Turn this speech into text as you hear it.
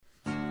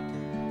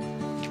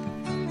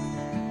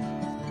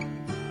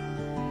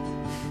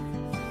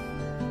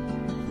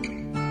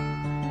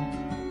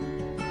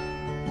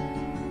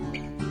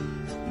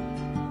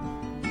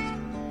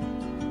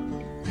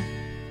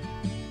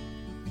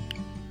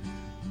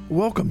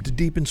Welcome to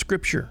Deep in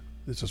Scripture.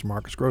 This is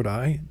Marcus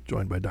Grodi,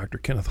 joined by Dr.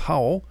 Kenneth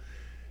Howell,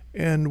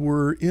 and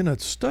we're in a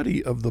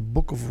study of the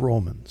book of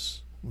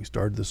Romans. We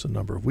started this a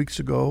number of weeks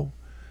ago.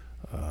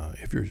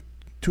 If you're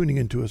tuning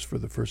into us for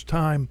the first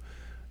time,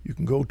 you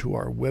can go to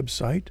our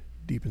website,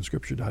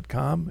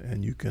 deepinscripture.com,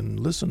 and you can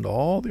listen to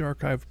all the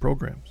archived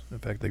programs. In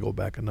fact, they go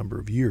back a number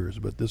of years,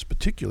 but this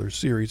particular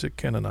series that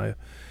Ken and I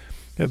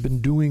have been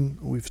doing,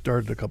 we've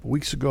started a couple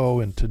weeks ago,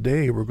 and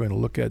today we're going to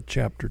look at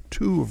chapter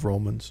 2 of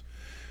Romans,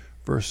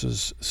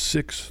 verses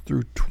 6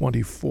 through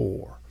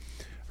 24,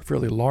 a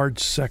fairly large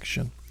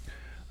section.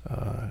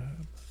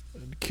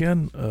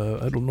 Ken,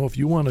 I don't know if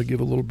you want to give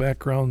a little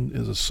background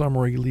as a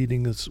summary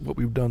leading this, what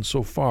we've done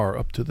so far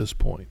up to this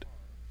point.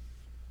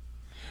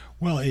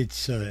 Well,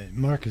 it's,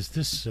 Marcus,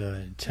 this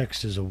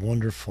text is a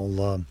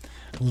wonderful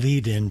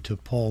lead-in to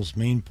Paul's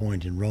main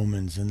point in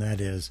Romans, and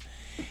that is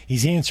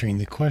he's answering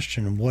the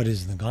question of what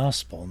is the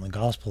gospel. And the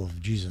gospel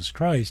of Jesus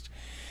Christ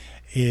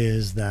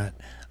is that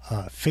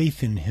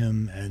faith in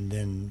him, and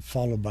then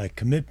followed by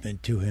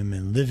commitment to him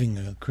and living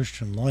a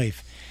Christian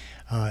life,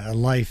 a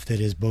life that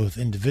is both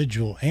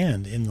individual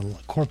and in the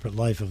corporate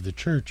life of the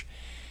church.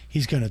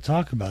 He's going to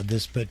talk about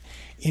this, but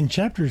in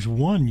chapters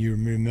 1, you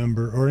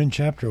remember, or in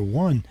chapter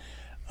 1,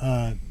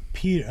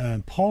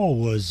 Paul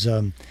was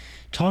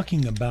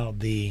talking about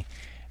the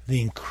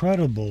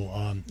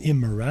incredible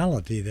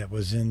immorality that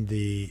was in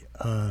the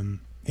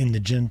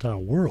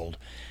Gentile world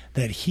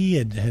that he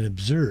had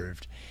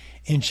observed.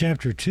 In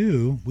chapter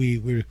 2, we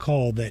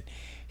recall that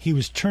he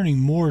was turning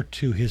more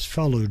to his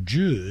fellow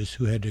Jews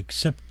who had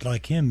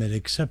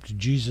accepted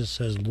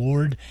Jesus as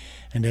Lord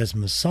and as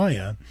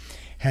Messiah,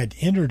 had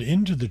entered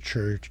into the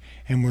church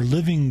and were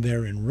living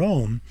there in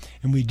Rome.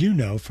 And we do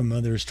know from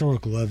other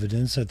historical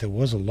evidence that there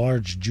was a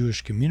large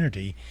Jewish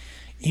community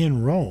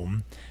in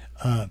Rome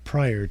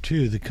prior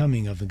to the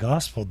coming of the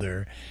gospel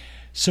there.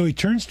 So he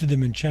turns to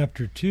them in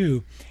chapter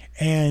 2,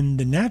 and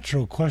the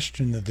natural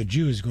question that the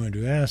Jew is going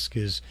to ask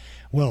is,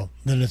 well,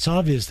 then it's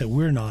obvious that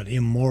we're not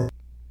immoral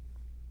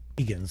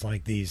pagans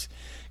like these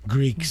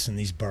Greeks and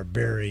these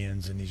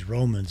barbarians and these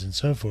Romans and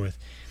so forth.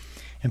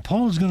 And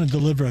Paul is going to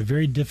deliver a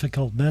very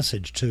difficult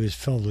message to his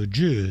fellow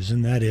Jews,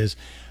 and that is,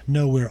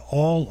 no, we're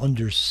all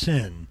under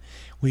sin.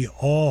 We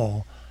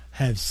all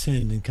have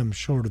sinned and come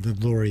short of the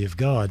glory of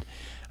God,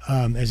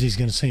 as he's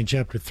going to say in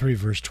chapter 3,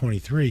 verse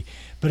 23.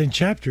 But in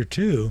chapter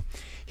 2,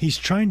 he's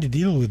trying to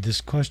deal with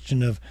this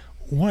question of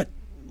what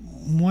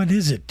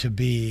is it to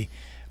be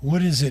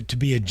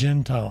a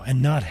Gentile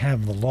and not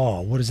have the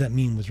law? What does that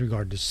mean with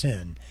regard to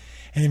sin?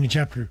 And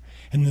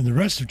then the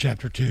rest of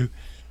chapter 2,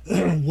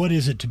 what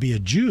is it to be a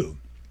Jew?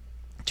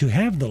 To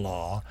have the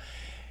law,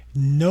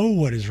 know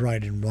what is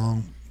right and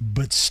wrong,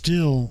 but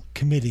still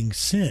committing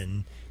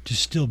sin, to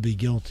still be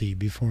guilty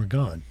before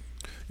God.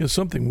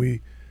 Something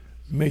we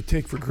may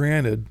take for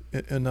granted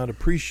and not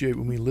appreciate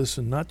when we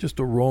listen not just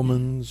to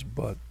Romans,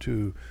 but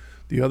to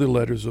the other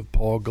letters of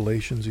Paul,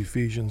 Galatians,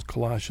 Ephesians,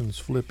 Colossians,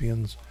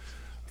 Philippians,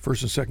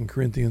 1st and 2nd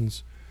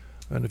Corinthians,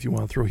 and if you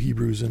want to throw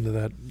Hebrews into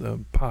that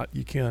pot,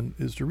 you can,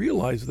 is to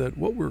realize that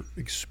what we're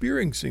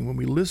experiencing when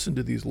we listen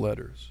to these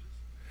letters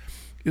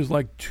is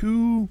like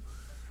two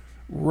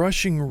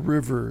rushing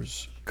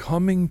rivers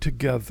coming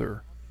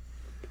together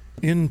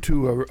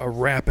into a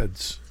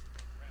rapids,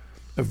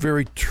 a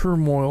very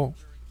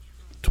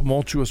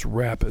tumultuous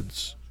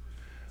rapids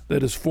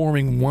that is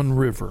forming one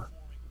river.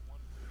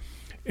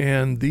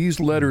 And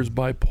these letters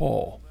by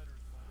Paul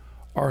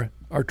are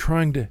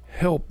trying to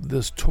help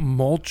this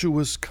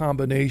tumultuous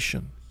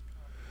combination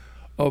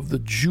of the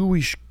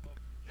Jewish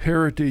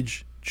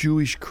heritage,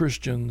 Jewish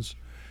Christians,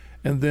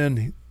 and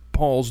then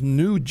Paul's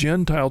new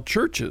Gentile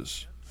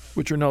churches,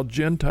 which are now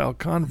Gentile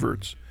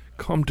converts,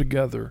 come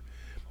together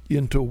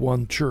into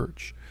one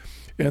church.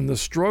 And the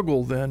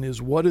struggle then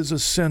is what is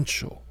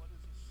essential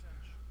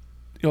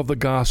of the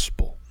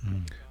gospel.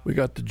 We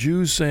got the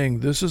Jews saying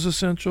this is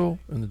essential,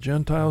 and the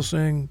Gentiles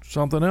saying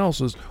something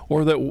else is,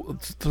 or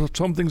that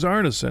some things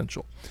aren't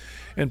essential.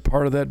 And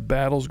part of that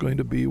battle is going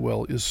to be,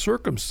 well, is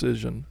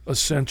circumcision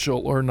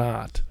essential or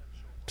not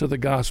to the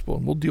gospel?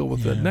 And we'll deal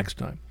with that next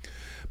time.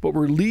 But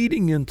we're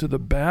leading into the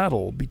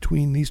battle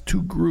between these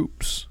two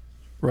groups,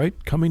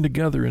 right? Coming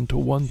together into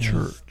one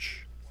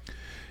church.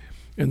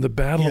 And the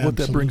battle of what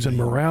that brings in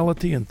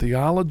morality and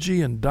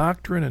theology and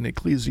doctrine and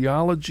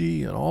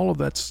ecclesiology and all of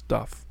that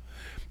stuff,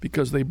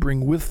 because they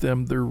bring with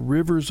them their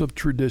rivers of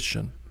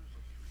tradition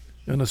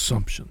and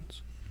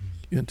assumptions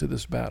into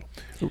this battle.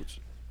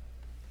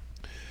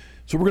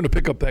 So we're going to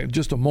pick up that in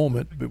just a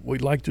moment, but what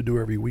we'd like to do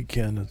every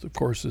weekend, of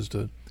course, is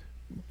to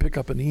pick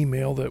up an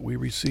email that we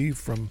receive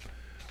from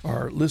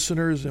our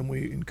listeners, and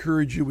we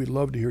encourage you. We'd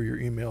love to hear your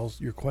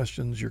emails, your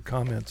questions, your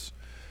comments,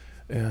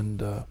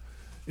 and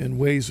in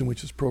ways in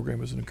which this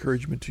program is an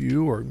encouragement to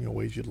you, or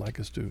ways you'd like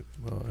us to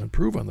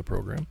improve on the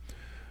program.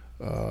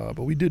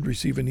 But we did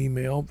receive an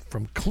email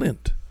from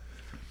Clint,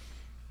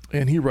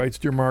 and he writes,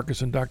 Dear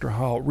Marcus and Dr.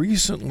 Howell,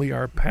 recently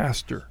our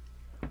pastor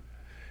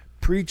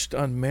preached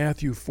on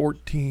Matthew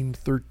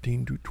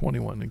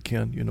 14:13-21. And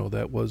Ken,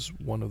 that was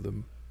one of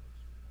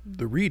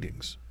the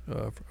readings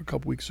a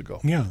couple weeks ago.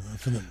 Yeah,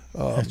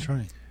 that's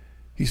right.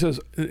 He says,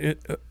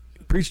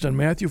 preached on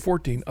Matthew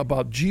 14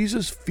 about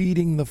Jesus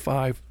feeding the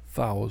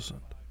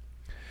 5,000.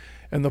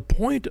 And the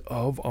point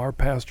of our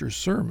pastor's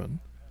sermon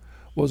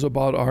was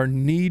about our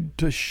need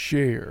to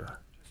share.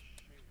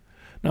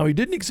 Now, he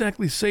didn't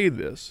exactly say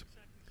this,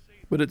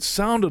 but it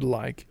sounded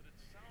like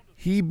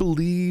he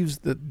believes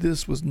that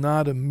this was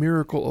not a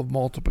miracle of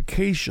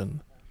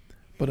multiplication,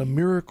 but a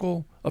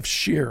miracle of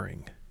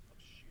sharing.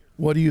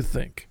 What do you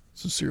think?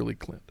 Sincerely,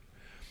 Clint.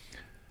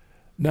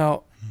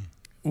 Now,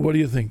 what do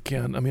you think,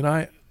 Ken? I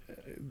mean,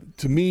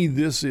 to me,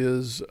 this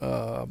is,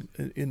 I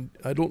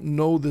don't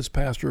know this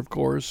pastor, of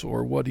course,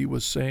 or what he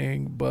was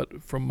saying,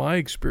 but from my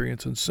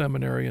experience in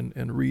seminary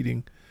and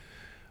reading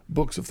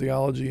books of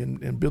theology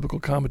and biblical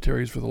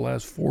commentaries for the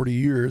last 40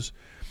 years,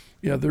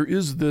 yeah, there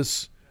is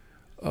this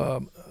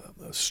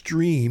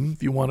stream,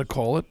 if you want to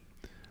call it,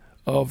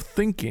 of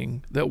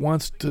thinking that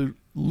wants to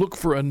look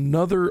for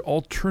another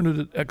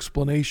alternative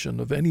explanation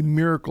of any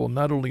miracle,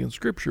 not only in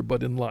Scripture,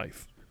 but in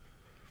life.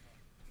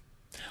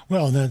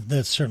 Well,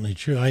 that's certainly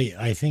true.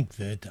 I think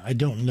that I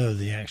don't know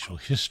the actual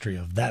history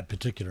of that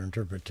particular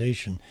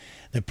interpretation.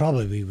 That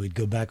probably would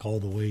go back all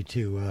the way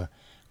to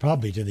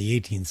probably to the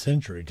 18th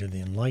century, to the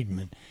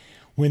Enlightenment,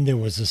 when there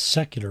was a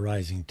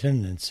secularizing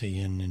tendency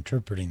in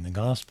interpreting the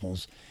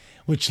Gospels,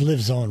 which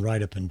lives on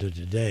right up until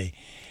today.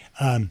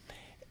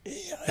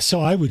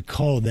 So I would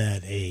call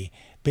that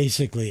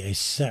basically a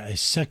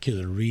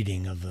secular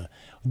reading of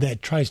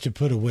that tries to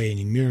put away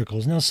any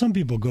miracles. Now, some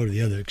people go to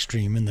the other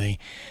extreme and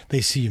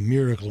they see a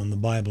miracle in the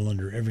Bible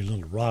under every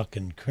little rock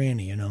and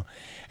cranny,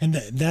 and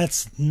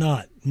that's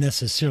not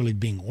necessarily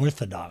being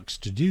orthodox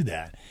to do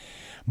that.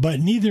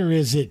 But neither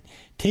is it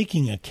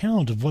taking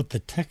account of what the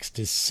text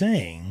is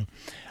saying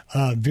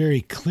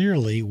very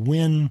clearly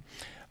when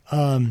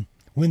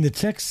the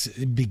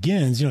text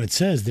begins. It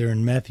says there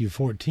in Matthew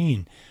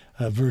 14,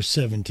 verse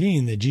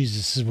 17, that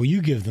Jesus says, well,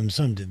 you give them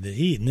something to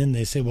eat. And then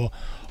they say, well,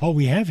 all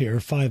we have here are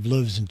 5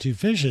 loaves and 2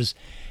 fishes.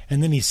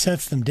 And then he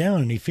sets them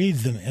down and he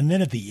feeds them. And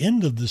then at the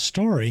end of the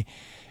story,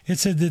 it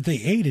said that they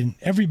ate and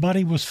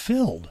everybody was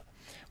filled.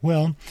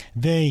 Well,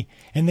 they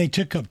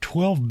took up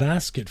 12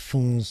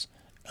 basketfuls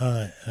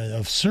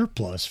of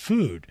surplus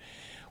food.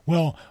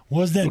 Well,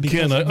 was that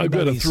because Ken, I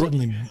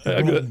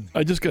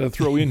just got to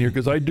throw in here,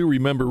 because I do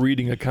remember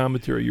reading a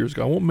commentary years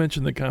ago. I won't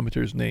mention the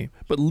commentary's name,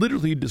 but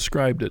literally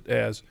described it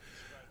as,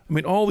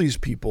 all these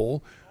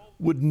people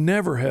would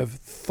never have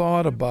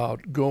thought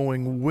about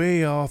going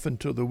way off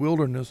into the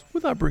wilderness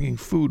without bringing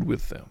food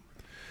with them.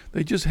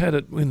 They just had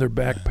it in their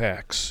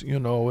backpacks,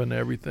 and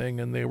everything,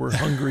 and they were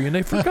hungry, and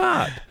they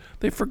forgot.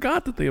 They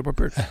forgot that they had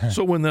prepared.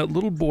 So when that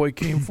little boy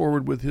came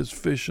forward with his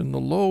fish and the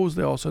loaves,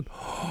 they all said,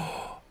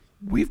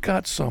 we've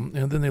got some.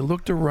 And then they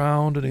looked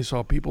around and they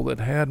saw people that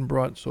hadn't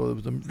brought. So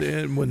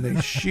and when they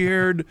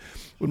shared,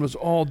 when it was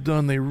all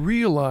done, they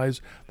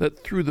realized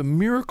that through the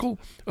miracle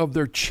of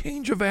their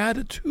change of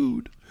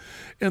attitude,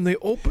 and they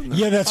opened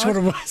their that's what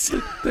it was.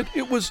 That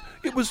it was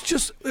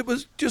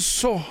just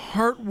so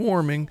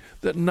heartwarming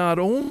that not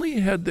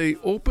only had they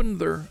opened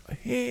their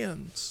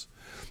hands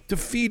to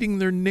feeding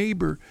their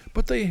neighbor,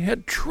 but they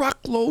had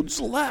truckloads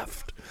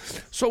left.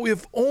 So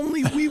if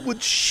only we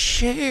would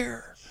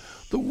share,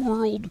 the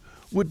world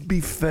would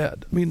be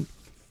fed.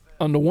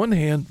 On the one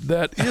hand,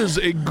 that is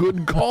a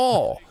good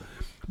call.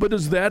 But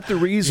is that the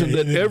reason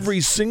that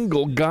every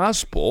single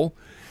gospel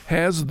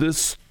has this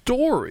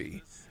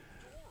story?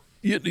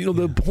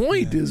 The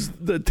point is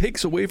that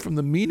takes away from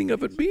the meaning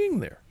of it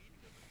being there.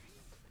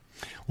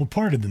 Well,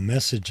 part of the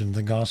message of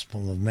the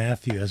Gospel of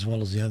Matthew, as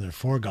well as the other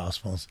 4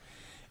 Gospels,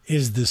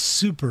 is the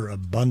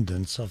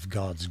superabundance of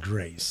God's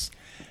grace.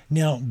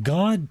 Now,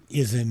 God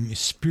is a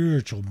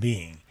spiritual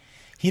being.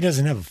 He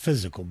doesn't have a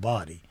physical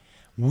body.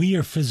 We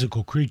are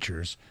physical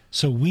creatures,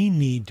 so we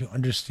need to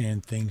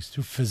understand things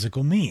through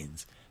physical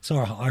means. So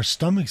our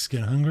stomachs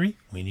get hungry,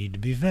 we need to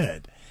be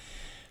fed.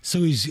 So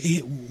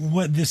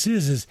what this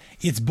is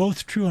it's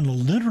both true on a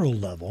literal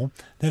level,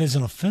 that is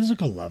on a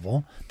physical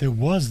level, there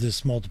was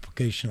this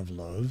multiplication of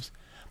loaves,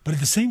 but at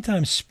the same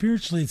time,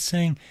 spiritually, it's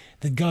saying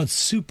that God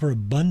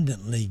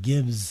superabundantly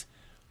gives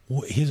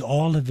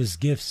all of his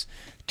gifts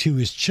to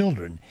his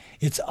children.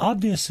 It's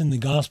obvious in the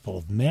Gospel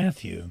of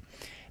Matthew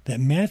that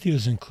Matthew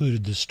has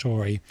included the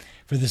story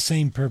for the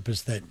same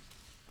purpose that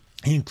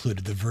he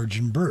included the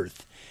virgin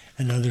birth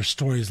and other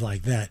stories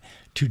like that,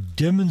 to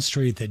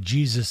demonstrate that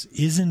Jesus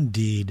is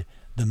indeed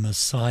the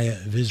Messiah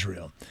of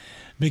Israel.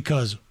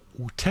 Because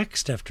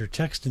text after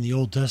text in the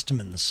Old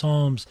Testament, in the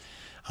Psalms,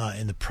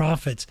 in the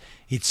prophets,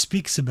 it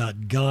speaks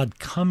about God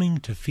coming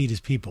to feed his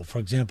people. For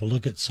example,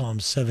 look at Psalm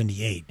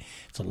 78.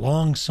 It's a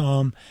long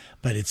psalm,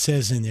 but it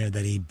says in there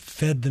that he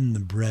fed them the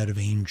bread of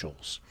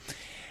angels.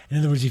 In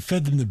other words, he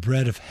fed them the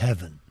bread of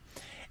heaven.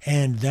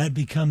 And that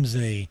becomes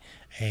a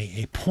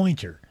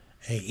pointer,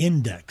 an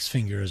index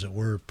finger, as it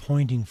were,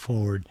 pointing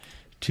forward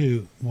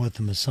to what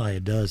the Messiah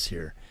does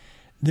here.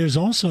 There's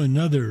also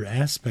another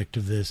aspect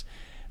of this,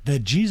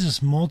 that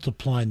Jesus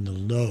multiplied the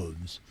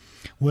loaves.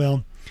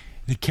 Well,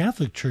 The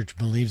Catholic Church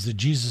believes that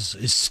Jesus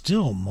is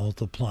still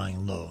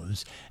multiplying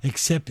loaves,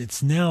 except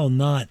it's now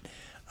not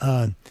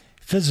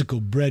physical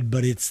bread,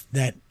 but it's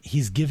that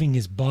he's giving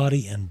his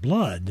body and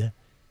blood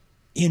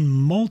in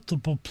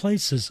multiple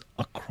places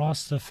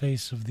across the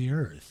face of the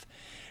earth.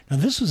 Now,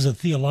 this was a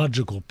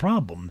theological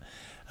problem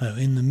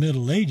in the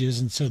Middle Ages,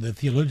 and so the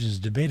theologians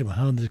debated about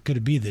how could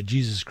it be that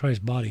Jesus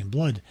Christ's body and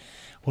blood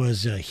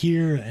was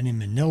here and in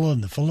Manila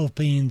and the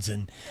Philippines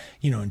and,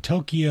 in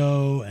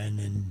Tokyo and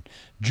in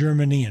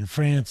Germany and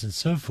France and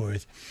so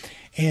forth.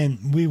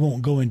 And we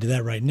won't go into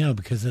that right now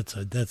because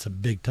that's a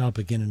big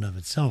topic in and of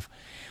itself.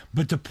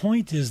 But the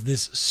point is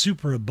this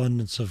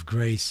superabundance of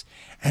grace,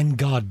 and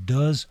God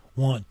does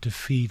want to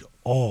feed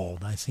all.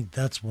 I think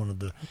that's one of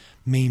the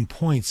main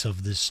points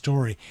of this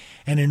story.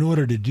 And in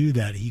order to do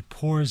that, he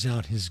pours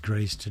out his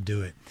grace to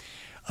do it.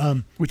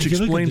 Which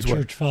explains why.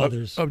 Church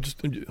Fathers.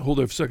 Hold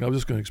on a second. I was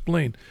just going to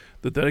explain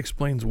that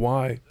explains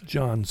why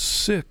John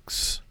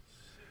 6,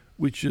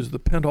 which is the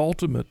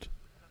penultimate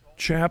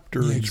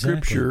chapter in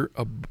Scripture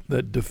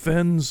that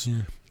defends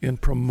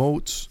and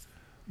promotes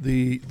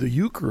the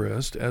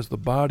Eucharist as the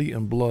body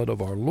and blood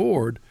of our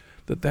Lord,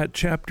 that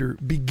chapter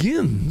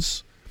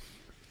begins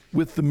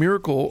with the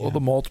miracle of the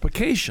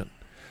multiplication.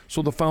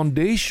 So the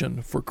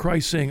foundation for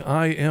Christ saying,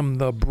 I am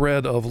the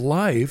bread of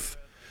life,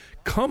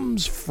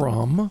 comes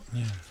from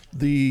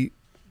the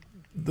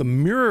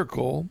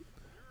miracle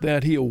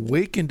that he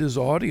awakened his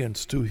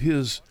audience to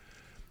his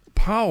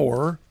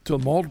power to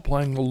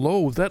multiplying the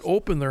loaves. That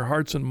opened their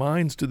hearts and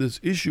minds to this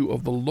issue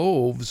of the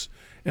loaves,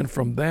 and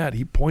from that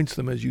he points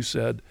them, as you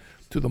said,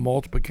 to the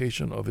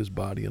multiplication of his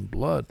body and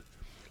blood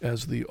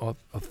as the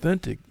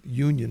authentic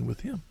union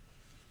with him.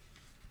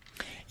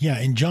 Yeah,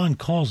 and John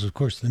calls, of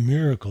course, the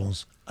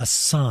miracles a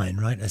sign,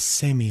 right? A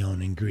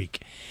semeion in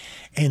Greek.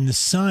 And the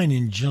sign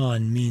in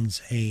John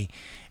means a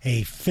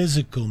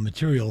physical,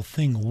 material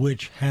thing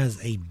which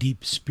has a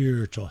deep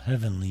spiritual,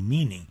 heavenly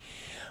meaning.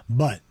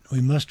 But we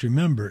must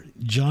remember,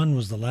 John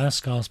was the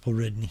last gospel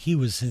written. He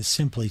was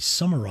simply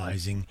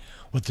summarizing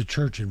what the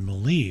church had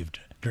believed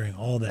during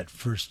all that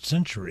first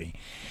century.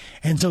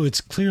 And so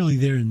it's clearly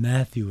there in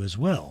Matthew as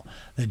well,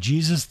 that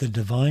Jesus, the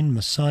divine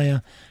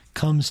Messiah,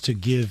 comes to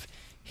give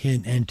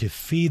and to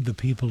feed the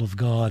people of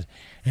God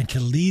and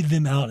to lead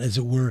them out, as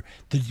it were,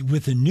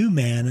 with the new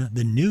manna,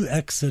 the new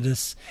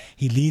Exodus.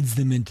 He leads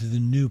them into the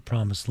new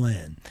promised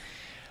land.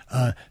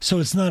 So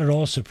it's not at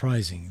all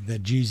surprising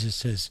that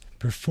Jesus has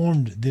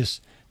performed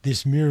this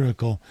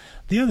miracle.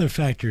 The other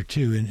factor,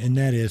 too, and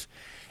that is,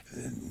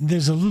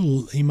 there's a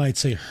little, you might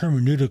say,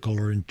 hermeneutical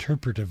or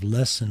interpretive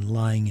lesson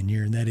lying in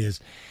here, and that is,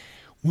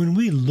 when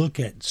we look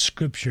at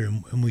Scripture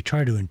and we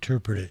try to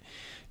interpret it,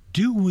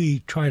 do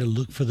we try to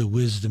look for the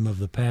wisdom of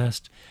the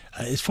past?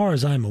 As far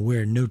as I'm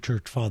aware, no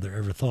church father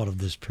ever thought of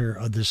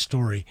this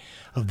story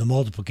of the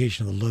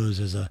multiplication of the loaves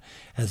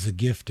as a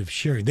gift of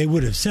sharing. They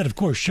would have said, of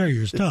course, share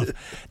your stuff.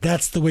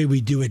 That's the way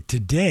we do it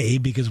today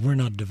because we're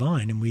not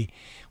divine and we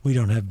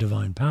don't have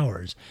divine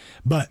powers.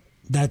 But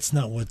that's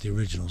not what the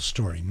original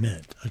story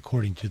meant,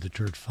 according to the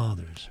church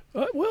fathers.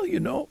 Well,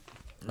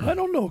 I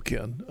don't know,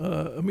 Ken.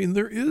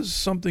 There is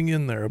something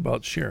in there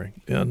about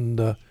sharing.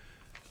 And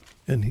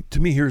to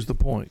me, here's the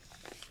point,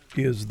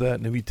 is that,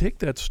 and if you take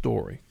that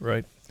story,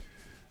 right,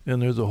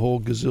 and there's a whole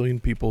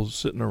gazillion people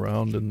sitting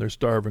around and they're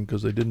starving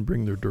because they didn't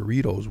bring their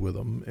Doritos with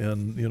them,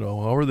 and,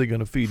 how are they going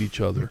to feed each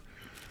other?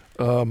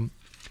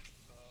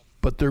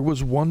 But there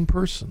was one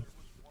person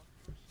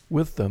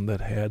with them that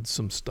had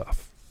some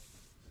stuff,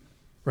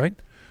 right?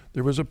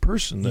 There was a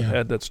person that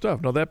had that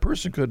stuff. Now, that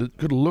person could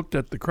have looked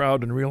at the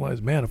crowd and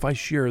realized, man, if I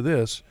share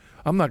this,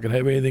 I'm not going to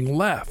have anything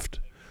left,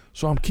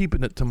 so I'm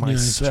keeping it to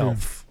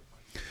myself.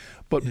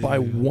 But by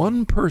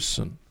one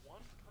person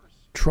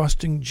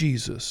trusting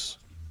Jesus,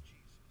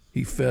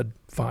 he fed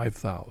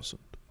 5,000.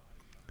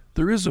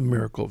 There is a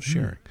miracle of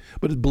sharing,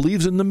 but it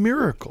believes in the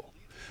miracle.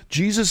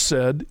 Jesus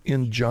said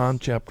in John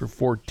chapter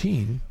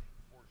 14,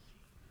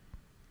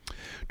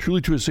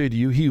 truly, truly, I say to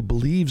you, he who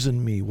believes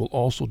in me will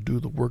also do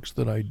the works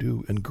that I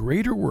do, and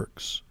greater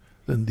works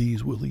than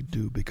these will he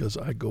do, because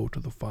I go to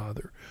the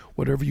Father.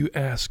 Whatever you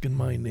ask in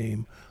my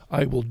name,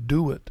 I will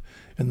do it,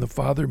 and the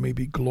Father may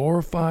be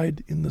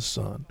glorified in the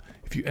Son.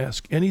 If you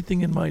ask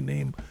anything in my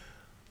name,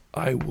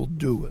 I will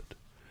do it.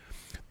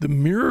 The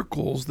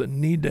miracles that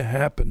need to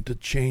happen to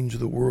change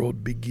the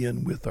world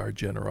begin with our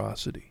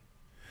generosity.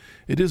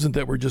 It isn't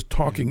that we're just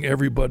talking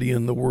everybody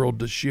in the world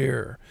to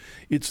share.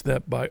 It's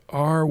that by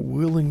our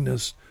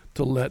willingness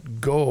to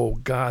let go,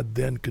 God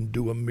then can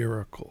do a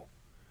miracle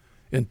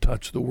and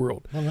touch the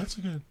world. Well, that's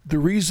good. The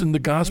reason the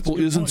gospel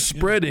isn't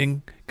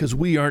spreading because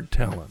we aren't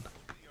telling.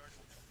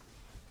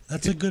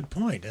 That's a good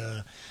point.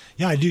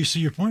 I do see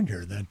your point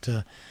here,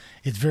 that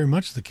it's very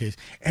much the case.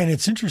 And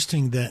it's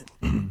interesting that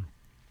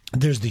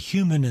there's the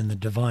human and the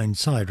divine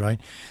side,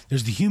 right?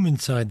 There's the human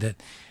side that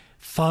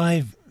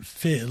 5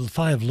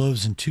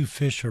 loaves and 2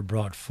 fish are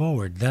brought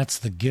forward. That's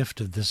the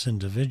gift of this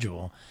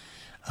individual.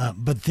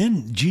 But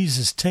then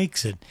Jesus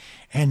takes it,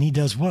 and he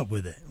does what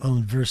with it? Well,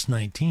 in verse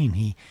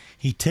 19,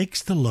 he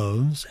takes the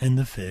loaves and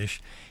the fish,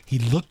 he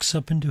looks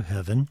up into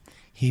heaven,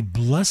 he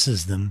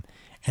blesses them,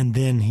 and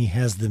then he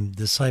has the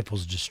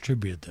disciples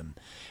distribute them.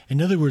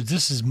 In other words,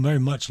 this is very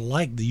much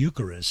like the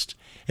Eucharist.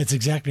 It's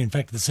exactly, in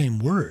fact, the same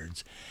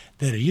words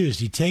that are used.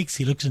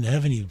 He looks into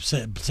heaven, he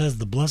says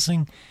the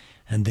blessing,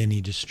 and then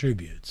he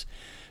distributes.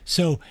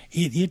 So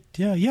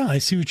yeah, I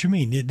see what you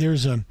mean.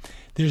 There's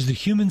the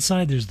human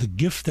side, there's the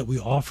gift that we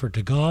offer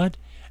to God,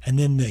 and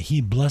then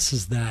he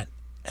blesses that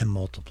and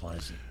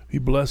multiplies it. He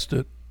blessed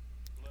it.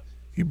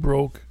 He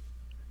broke,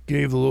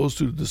 gave those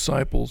to the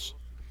disciples.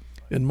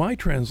 And my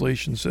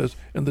translation says,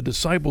 and the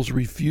disciples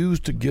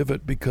refused to give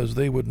it because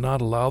they would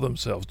not allow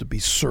themselves to be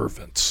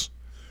servants.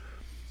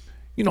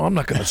 I'm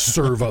not going to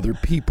serve other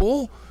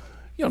people.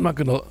 I'm not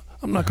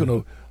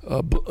going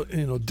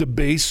to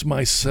debase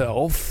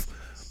myself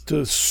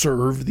to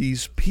serve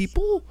these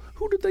people.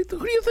 Who do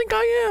you think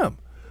I am?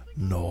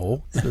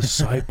 No, the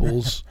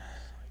disciples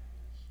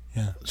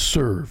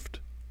served.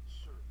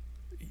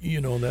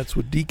 That's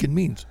what deacon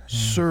means,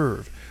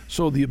 serve.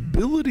 So the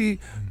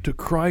ability to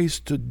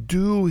Christ to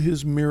do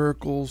his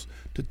miracles,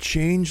 to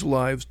change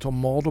lives, to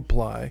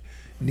multiply,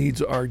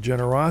 needs our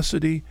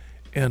generosity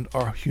and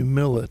our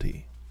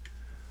humility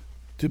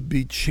to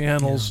be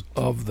channels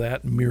of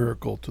that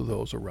miracle to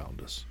those around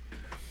us.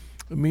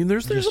 I mean,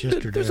 there's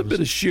a bit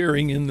of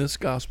sharing in this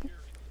gospel.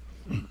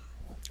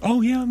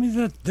 Oh yeah, I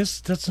mean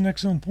that's an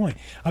excellent point.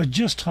 I was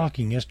just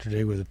talking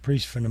yesterday with a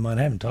priest friend of mine.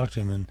 I haven't talked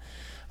to him in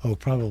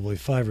probably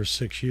 5 or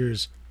 6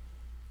 years,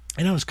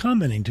 and I was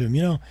commenting to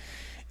him.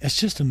 It's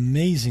just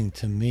amazing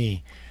to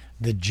me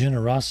the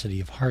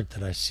generosity of heart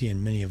that I see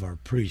in many of our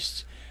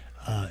priests,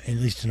 at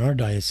least in our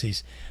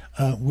diocese,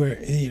 where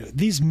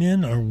these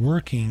men are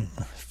working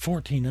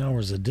 14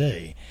 hours a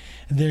day.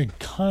 They're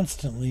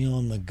constantly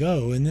on the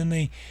go, and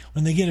then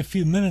when they get a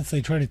few minutes,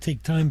 they try to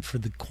take time for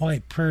the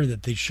quiet prayer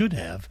that they should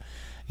have,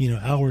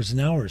 hours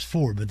and hours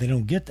for, but they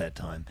don't get that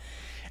time.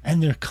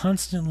 And they're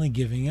constantly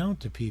giving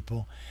out to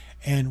people,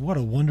 and what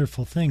a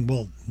wonderful thing.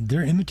 Well,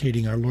 they're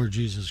imitating our Lord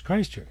Jesus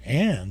Christ here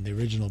and the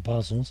original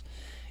apostles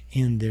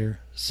in their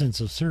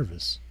sense of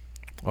service.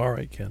 All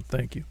right, Ken,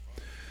 thank you.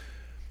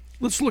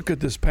 Let's look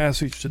at this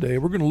passage today.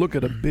 We're going to look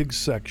at a big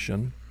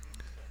section,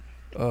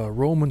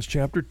 Romans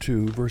chapter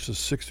 2, verses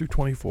 6 through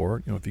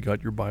 24. If you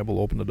got your Bible,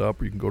 open it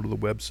up, or you can go to the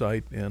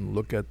website and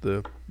look at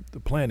the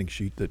planning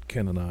sheet that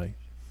Ken and I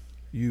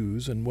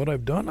use. And what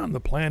I've done on the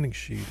planning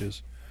sheet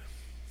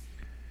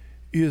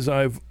is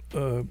I've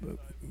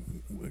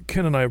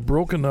Ken and I have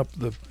broken up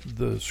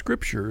the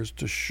scriptures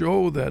to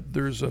show that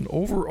there's an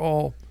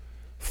overall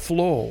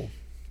flow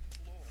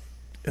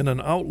and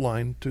an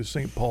outline to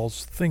St.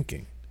 Paul's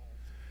thinking.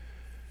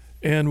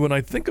 And when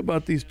I think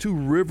about these two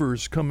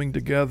rivers coming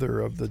together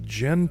of the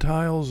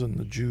Gentiles and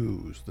the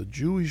Jews, the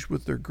Jewish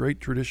with their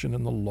great tradition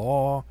in the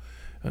law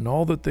and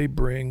all that they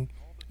bring,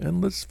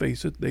 and let's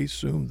face it, they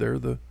assume they're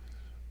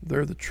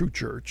the true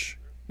church,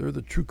 they're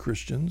the true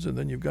Christians, and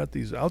then you've got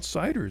these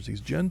outsiders,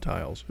 these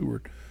Gentiles, who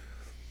were,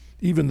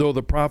 even though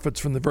the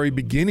prophets from the very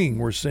beginning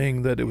were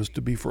saying that it was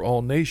to be for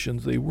all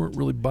nations, they weren't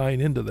really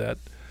buying into that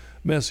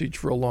message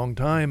for a long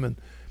time,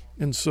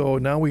 and so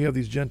now we have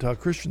these Gentile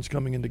Christians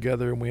coming in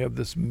together, and we have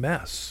this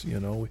mess.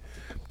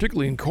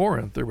 Particularly in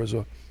Corinth, there was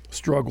a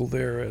struggle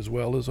there as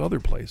well as other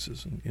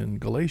places in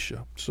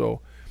Galatia.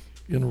 So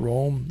in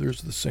Rome,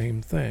 there's the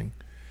same thing.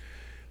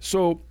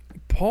 So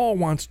Paul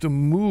wants to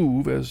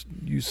move, as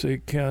you say,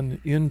 Ken,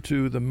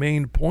 into the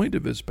main point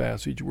of his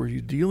passage where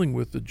he's dealing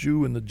with the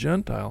Jew and the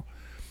Gentile,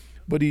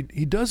 but he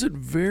does it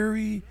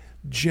very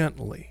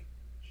gently.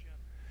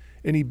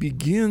 And he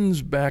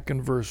begins back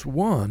in verse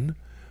 1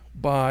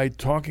 by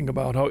talking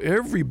about how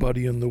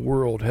everybody in the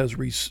world has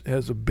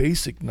a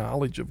basic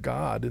knowledge of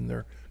God in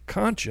their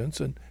conscience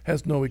and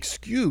has no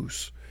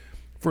excuse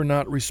for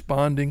not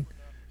responding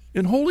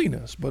in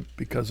holiness. But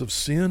because of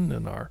sin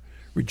and our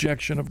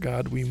rejection of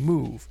God, we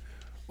move.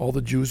 All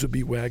the Jews would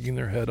be wagging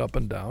their head up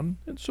and down,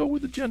 and so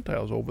would the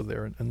Gentiles over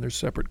there in their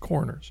separate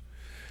corners.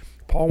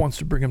 Paul wants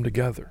to bring them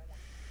together.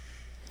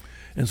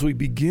 And so he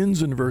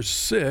begins in verse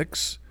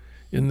 6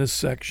 in this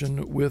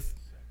section with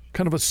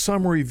kind of a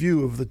summary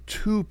view of the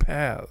two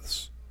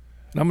paths.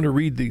 And I'm going to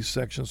read these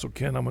sections, so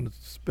Ken, I'm going to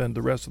spend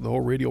the rest of the whole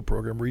radio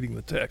program reading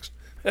the text.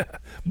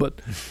 but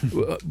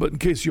in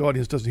case the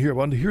audience doesn't hear, I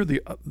want to hear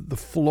the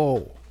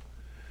flow.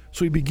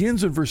 So he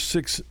begins in verse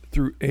 6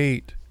 through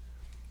 8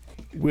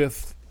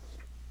 with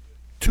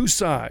two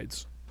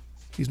sides.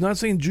 He's not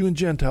saying Jew and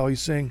Gentile,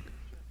 he's saying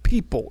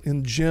people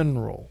in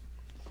general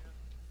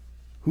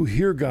who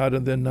hear God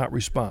and then not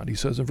respond. He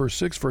says in verse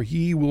 6, for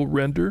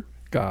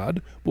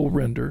God will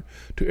render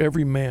to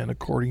every man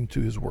according to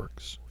his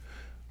works.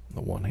 On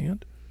the one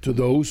hand, to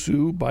those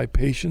who by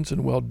patience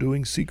and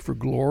well-doing seek for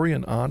glory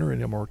and honor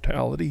and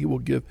immortality, he will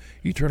give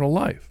eternal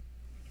life.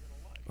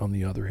 On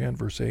the other hand,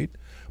 verse 8,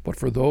 but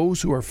for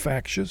those who are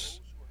factious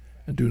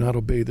and do not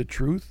obey the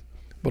truth,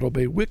 but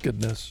obey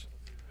wickedness,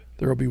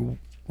 there will be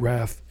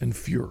wrath and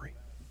fury.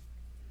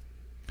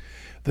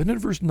 Then in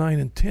verse 9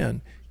 and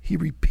 10, he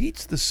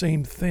repeats the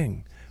same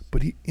thing,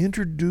 but he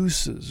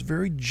introduces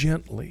very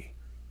gently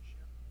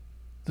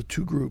the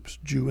two groups,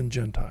 Jew and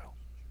Gentile.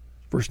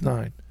 Verse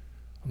 9,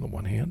 on the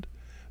one hand,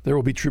 There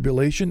will be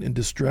tribulation and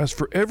distress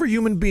for every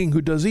human being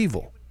who does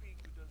evil,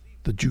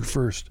 the Jew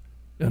first,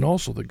 and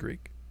also the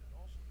Greek.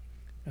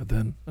 And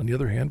then, on the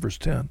other hand, verse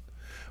 10,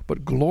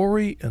 but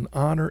glory and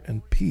honor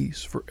and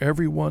peace for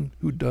everyone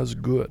who does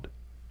good,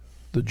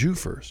 the Jew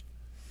first,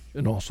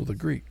 and also the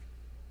Greek.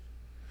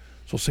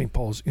 So St.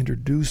 Paul is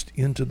introduced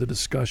into the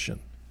discussion,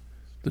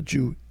 the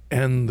Jew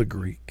and the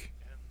Greek.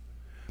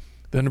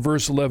 Then in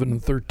verse 11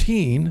 and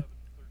 13,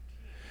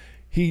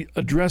 he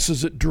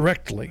addresses it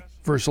directly.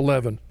 Verse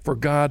 11, for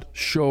God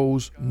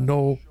shows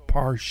no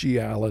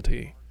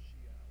partiality.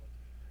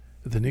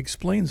 Then he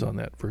explains on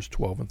that, verse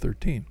 12 and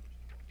 13.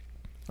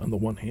 On the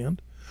one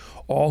hand,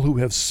 all who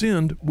have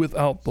sinned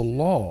without the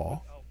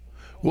law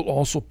will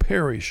also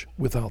perish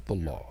without the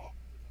law.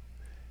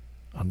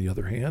 On the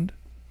other hand,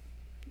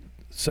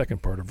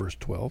 second part of verse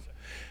 12,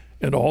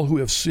 and all who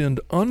have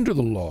sinned under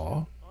the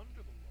law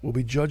will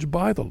be judged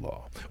by the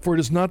law. For it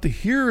is not the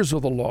hearers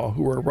of the law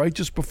who are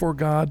righteous before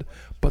God,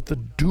 but the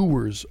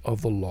doers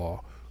of the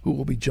law who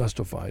will be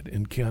justified.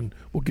 And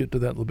we'll get to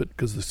that in a little bit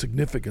because of the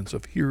significance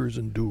of hearers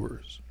and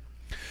doers.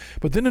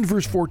 But then in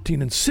verse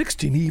 14 and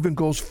 16, he even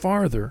goes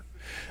farther.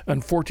 On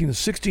 14 and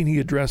 16, he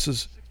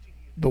addresses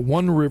the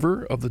one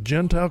river of the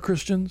Gentile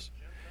Christians.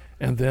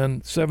 And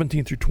then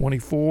 17 through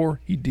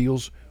 24, he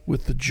deals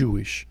with the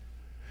Jewish.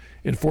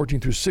 In 14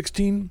 through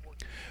 16,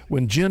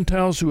 when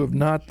Gentiles who have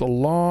not the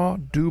law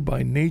do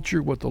by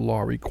nature what the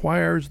law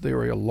requires, they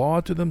are a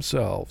law to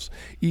themselves,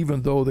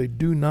 even though they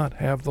do not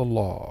have the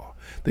law.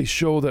 They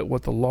show that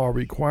what the law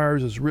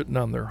requires is written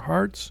on their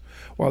hearts,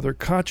 while their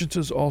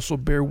consciences also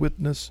bear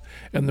witness,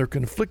 and their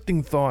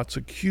conflicting thoughts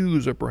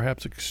accuse or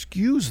perhaps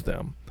excuse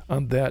them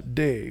on that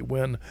day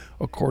when,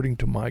 according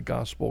to my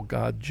gospel,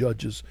 God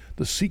judges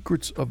the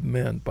secrets of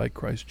men by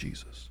Christ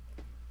Jesus.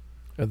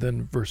 And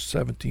then verse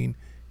 17,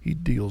 he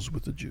deals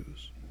with the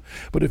Jews.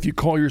 But if you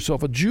call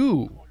yourself a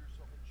Jew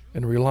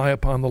and rely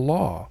upon the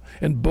law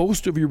and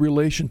boast of your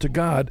relation to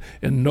God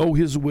and know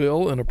his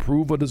will and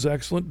approve what is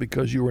excellent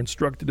because you are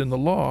instructed in the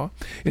law,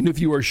 and if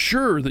you are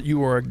sure that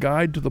you are a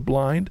guide to the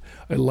blind,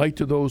 a light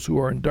to those who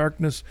are in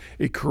darkness,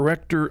 a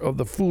corrector of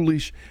the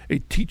foolish, a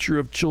teacher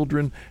of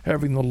children,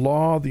 having the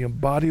law, the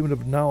embodiment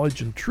of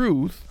knowledge and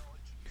truth,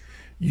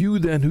 you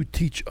then who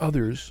teach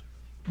others,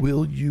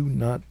 will you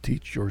not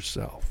teach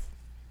yourself?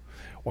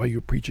 While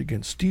you preach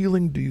against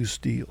stealing, do you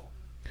steal?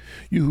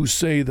 You who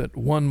say that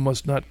one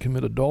must not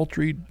commit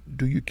adultery,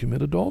 do you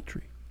commit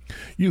adultery?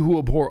 You who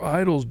abhor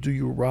idols, do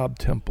you rob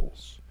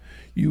temples?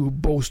 You who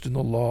boast in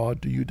the law,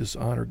 do you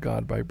dishonor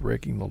God by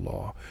breaking the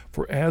law?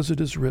 For as it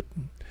is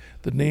written,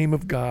 the name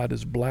of God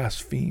is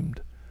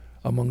blasphemed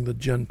among the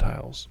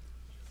Gentiles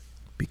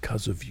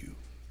because of you.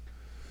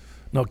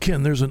 Now,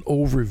 Ken, there's an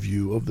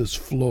overview of this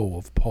flow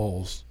of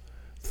Paul's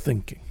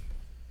thinking.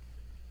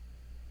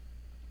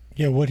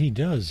 Yeah, what he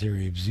does here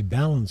is he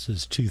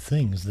balances two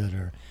things that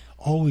are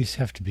always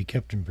have to be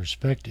kept in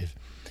perspective.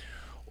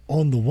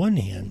 On the one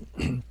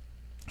hand,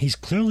 he's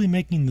clearly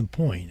making the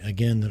point,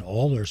 again, that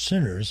all are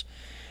sinners,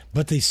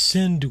 but they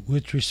sinned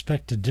with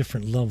respect to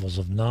different levels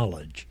of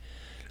knowledge.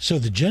 So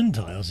the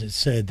Gentiles, it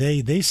said,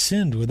 they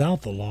sinned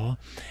without the law,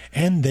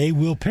 and they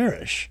will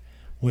perish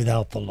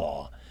without the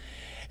law.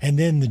 And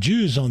then the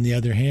Jews, on the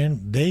other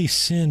hand, they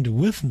sinned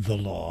with the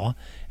law,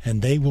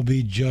 and they will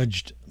be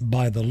judged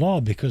by the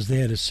law because they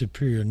had a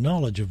superior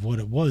knowledge of what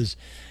it was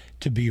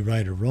to be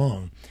right or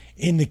wrong.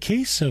 In the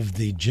case of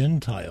the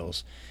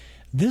Gentiles,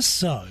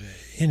 this,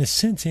 in a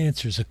sense,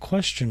 answers a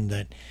question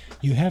that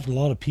you have a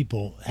lot of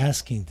people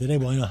asking today.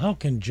 Well, how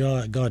can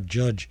God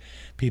judge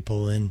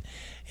people in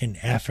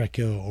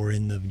Africa or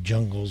in the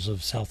jungles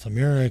of South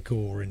America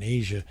or in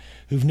Asia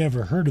who've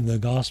never heard of the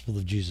gospel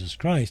of Jesus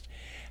Christ?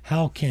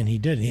 How can he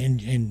do it?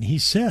 And he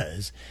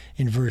says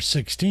in verse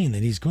 16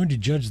 that he's going to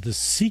judge the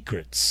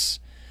secrets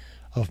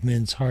of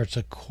men's hearts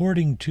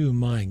according to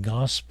my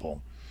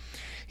gospel.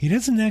 He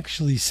doesn't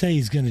actually say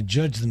he's going to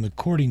judge them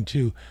according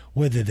to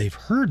whether they've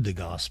heard the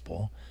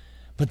gospel,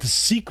 but the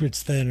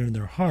secrets that are in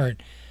their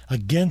heart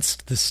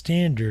against the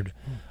standard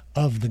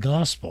of the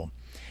gospel.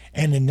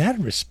 And in that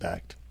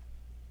respect,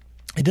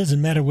 it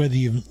doesn't matter whether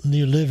you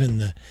live in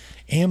the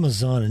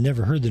Amazon and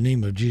never heard the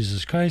name of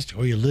Jesus Christ,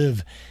 or you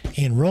live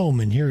in Rome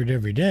and hear it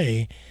every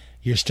day,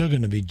 you're still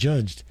going to be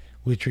judged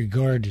with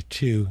regard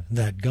to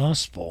that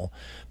gospel.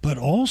 But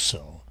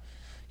also,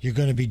 you're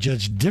going to be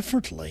judged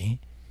differently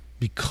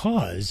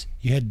because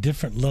you had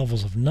different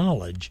levels of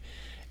knowledge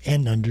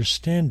and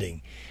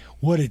understanding.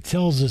 What it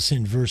tells us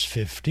in verse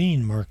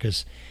 15,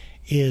 Marcus,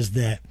 is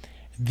that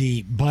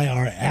by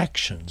our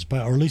actions, or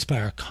at least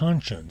by our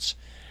conscience,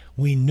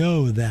 we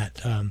know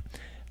that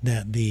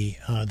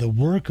the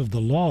work of the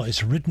law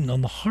is written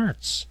on the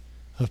hearts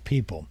of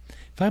people.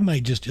 If I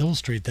might just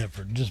illustrate that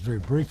for just very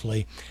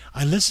briefly,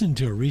 I listened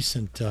to a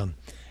recent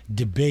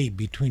debate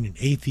between an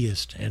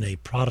atheist and a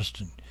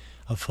Protestant,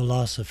 a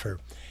philosopher.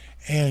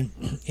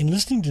 And in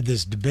listening to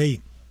this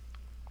debate,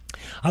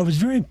 I was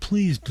very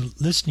pleased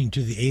listening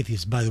to the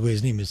atheist. By the way,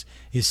 his name is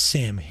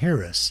Sam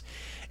Harris.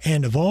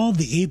 And of all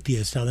the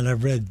atheists, now that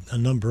I've read a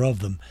number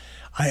of them,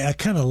 I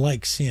kind of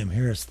like Sam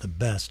Harris the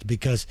best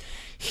because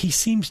he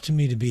seems to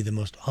me to be the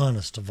most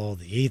honest of all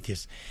the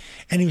atheists.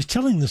 And he was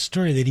telling the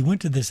story that he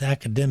went to this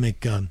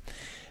academic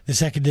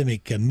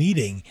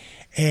meeting,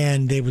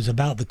 and it was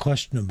about the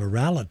question of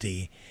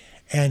morality.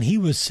 And he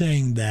was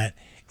saying that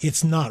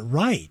it's not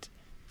right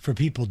for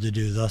people to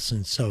do thus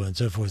and so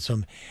forth.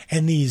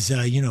 And these,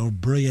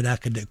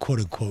 brilliant quote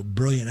unquote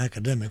brilliant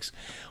academics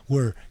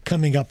were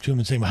coming up to him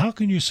and saying, well, how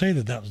can you say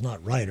that that was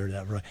not right or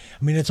that right?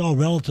 I mean, it's all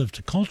relative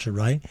to culture,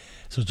 right?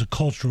 So it's a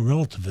cultural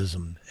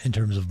relativism in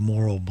terms of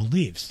moral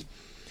beliefs.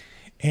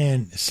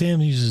 And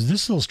Sam uses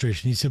this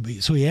illustration. He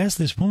said, so he asked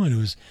this woman who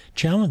was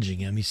challenging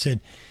him, he said,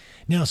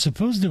 now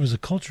suppose there was a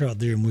culture out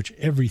there in which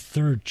every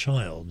third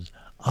child's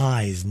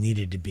eyes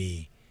needed to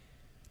be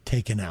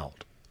taken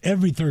out.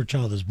 Every third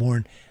child is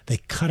born, they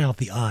cut out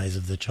the eyes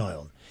of the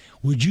child.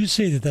 Would you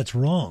say that that's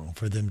wrong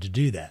for them to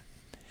do that?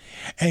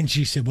 And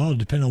she said, well, it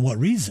depends on what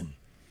reason.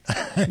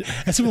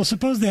 I said, well,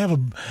 suppose they have a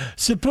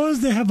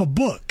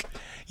book,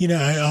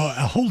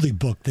 a holy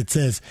book that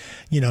says,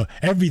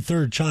 every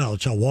third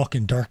child shall walk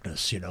in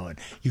darkness, and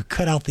you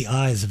cut out the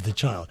eyes of the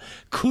child.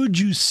 Could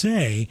you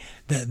say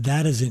that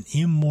that is an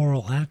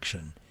immoral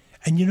action?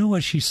 And you know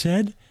what she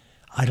said?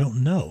 I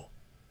don't know.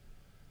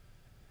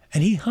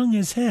 And he hung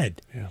his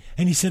head. Yeah.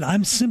 And he said,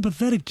 I'm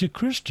sympathetic to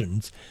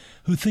Christians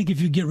who think if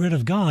you get rid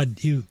of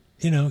God, you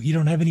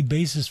don't have any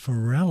basis for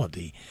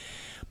morality.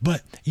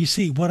 But you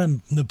see,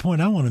 the point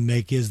I want to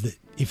make is that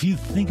if you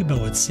think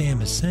about what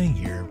Sam is saying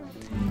here,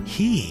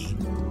 he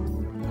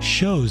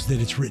shows that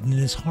it's written in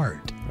his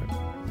heart. Right.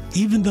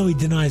 Even though he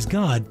denies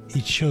God,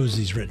 it shows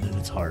he's written in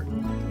his heart.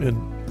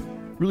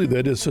 And really,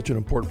 that is such an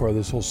important part of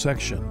this whole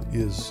section,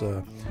 is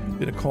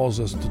that it calls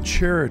us to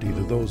charity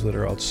to those that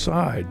are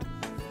outside,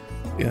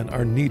 and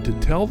our need to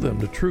tell them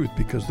the truth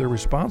because they're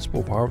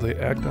responsible for how they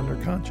act on their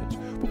conscience.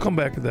 We'll come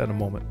back to that in a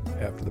moment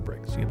after the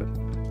break. See you in a bit.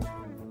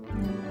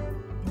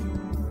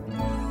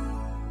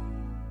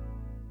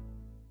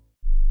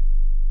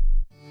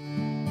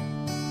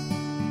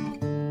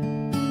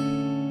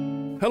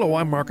 Hello,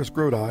 I'm Marcus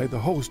Grodi, the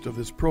host of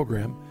this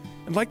program,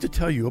 and I'd like to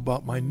tell you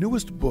about my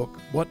newest book,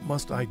 What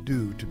Must I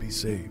Do to Be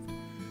Saved?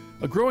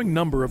 A growing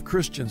number of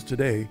Christians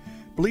today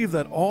believe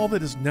that all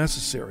that is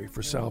necessary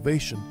for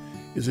salvation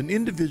is an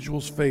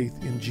individual's faith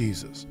in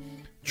Jesus.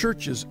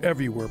 Churches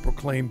everywhere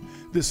proclaim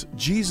this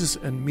Jesus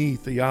and me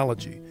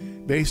theology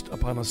based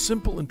upon a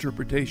simple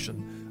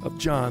interpretation of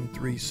John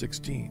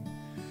 3:16.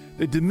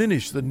 They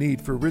diminish the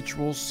need for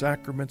rituals,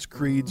 sacraments,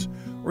 creeds,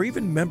 or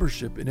even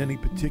membership in any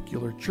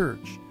particular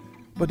church.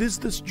 But is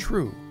this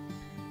true?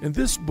 In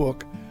this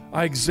book,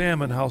 I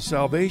examine how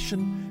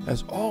salvation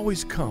has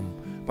always come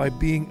by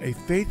being a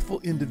faithful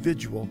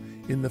individual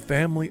in the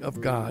family of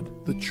God,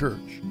 the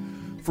church.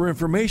 For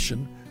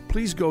information,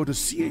 please go to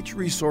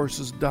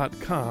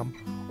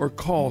chresources.com or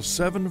call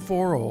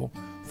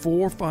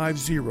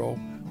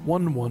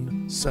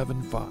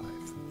 740-450-1175.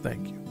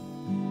 Thank you.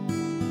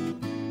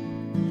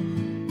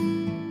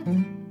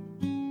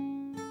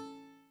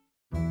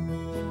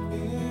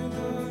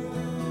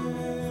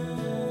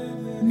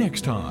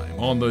 Next time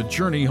on The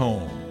Journey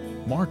Home,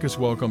 Marcus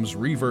welcomes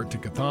revert to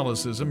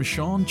Catholicism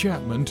Sean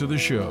Chapman to the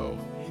show.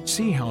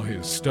 See how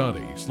his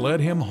studies led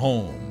him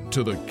home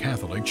to the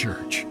Catholic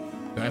Church.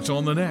 That's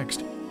on the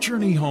next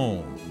Journey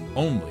Home,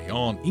 only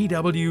on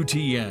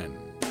EWTN.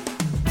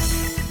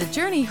 The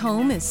Journey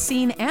Home is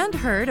seen and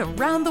heard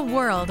around the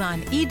world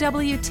on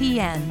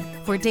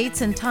EWTN. For dates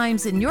and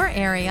times in your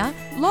area,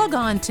 log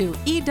on to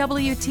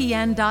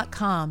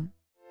EWTN.com.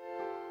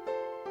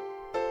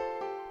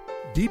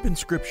 Deep in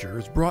Scripture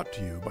is brought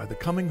to you by the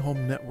Coming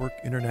Home Network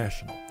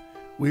International.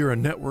 We are a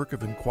network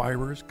of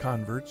inquirers,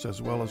 converts,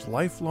 as well as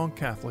lifelong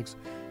Catholics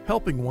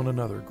helping one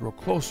another grow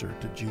closer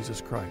to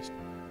Jesus Christ.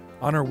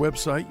 On our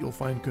website, you'll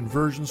find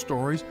conversion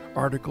stories,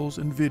 articles,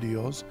 and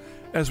videos,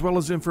 as well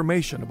as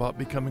information about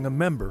becoming a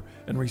member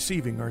and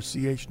receiving our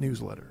CH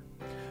newsletter.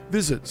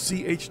 Visit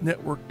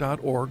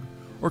chnetwork.org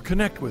or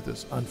connect with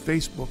us on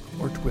Facebook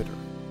or Twitter.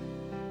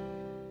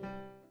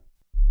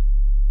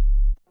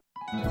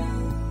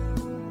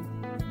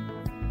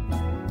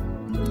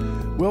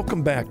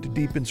 Welcome back to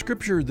Deep in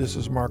Scripture. This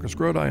is Marcus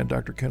Grodi and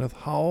Dr. Kenneth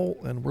Howell,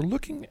 and we're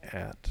looking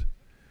at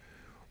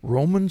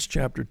Romans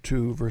chapter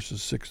 2,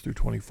 verses 6 through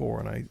 24.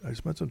 And I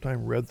spent some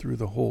time, read through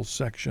the whole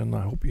section.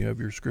 I hope you have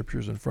your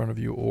scriptures in front of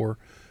you or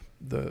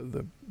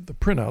the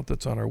printout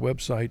that's on our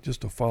website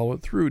just to follow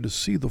it through to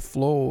see the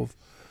flow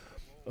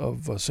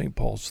of St.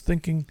 Paul's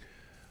thinking.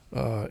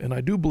 And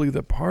I do believe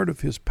that part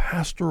of his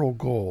pastoral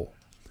goal,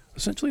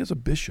 essentially as a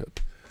bishop,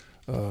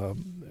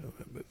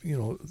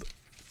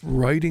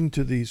 writing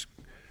to these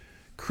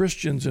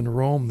Christians in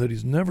Rome that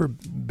he's never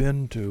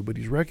been to, but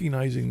he's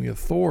recognizing the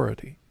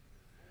authority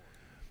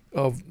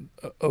of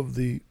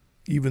the,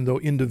 even though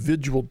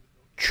individual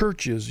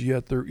churches,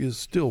 yet there is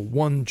still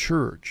one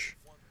church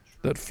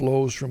that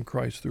flows from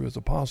Christ through his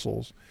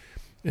apostles.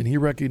 And he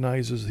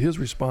recognizes his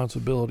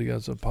responsibility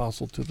as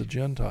apostle to the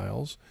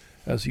Gentiles,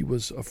 as he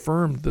was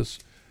affirmed this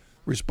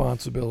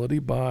responsibility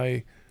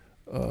by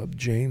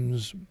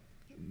James,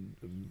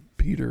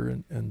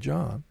 Peter, and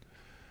John.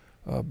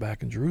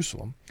 back in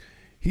Jerusalem.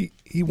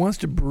 He wants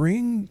to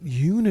bring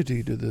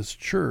unity to this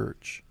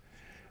church.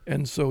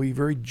 And so he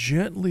very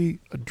gently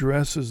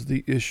addresses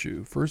the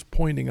issue, first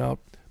pointing out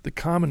the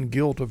common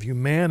guilt of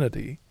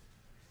humanity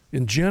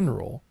in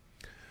general,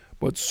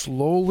 but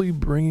slowly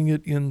bringing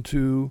it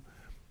into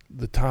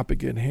the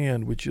topic at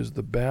hand, which is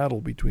the battle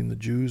between the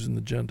Jews and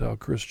the Gentile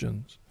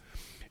Christians.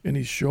 And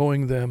he's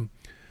showing them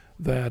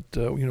that,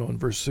 in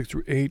verse 6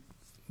 through 8,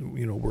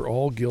 we're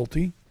all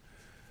guilty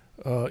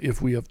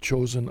if we have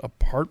chosen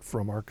apart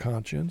from our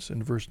conscience.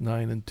 In verse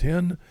 9 and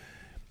 10,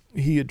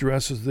 he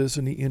addresses this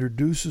and he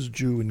introduces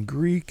Jew and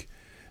Greek.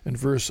 In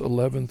verse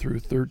 11 through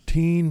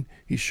 13,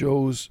 he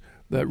shows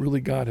that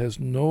really God has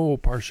no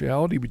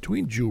partiality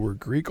between Jew or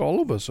Greek.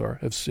 All of us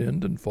have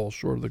sinned and fall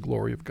short of the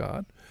glory of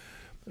God,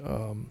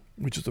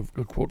 which is a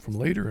quote from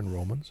later in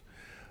Romans.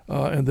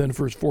 And then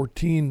verse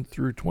 14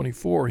 through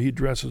 24, he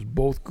addresses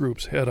both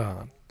groups head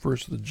on.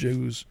 First the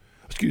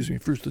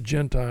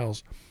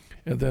Gentiles,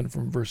 and then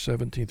from verse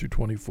 17 through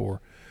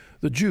 24,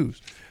 the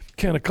Jews.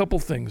 Ken, a couple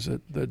things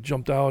that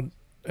jumped out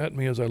at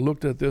me as I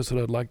looked at this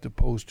that I'd like to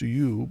pose to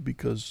you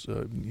because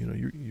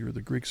you're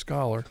the Greek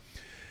scholar.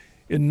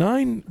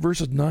 In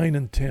verses 9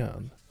 and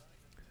 10,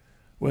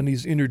 when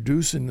he's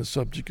introducing the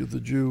subject of the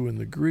Jew and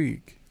the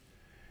Greek,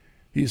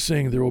 he's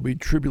saying there will be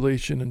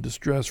tribulation and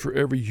distress for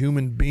every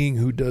human being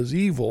who does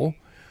evil,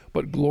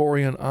 but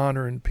glory and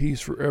honor and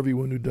peace for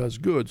everyone who does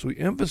good. So he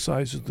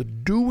emphasizes the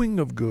doing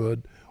of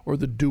good or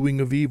the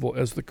doing of evil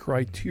as the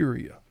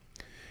criteria.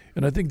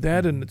 And I think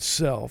that in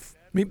itself,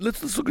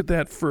 let's look at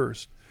that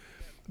first.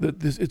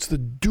 It's the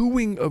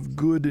doing of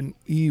good and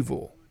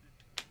evil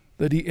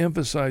that he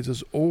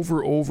emphasizes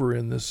over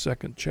in this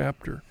second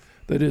chapter.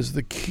 That is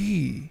the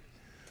key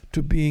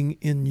to being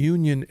in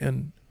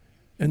union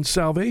and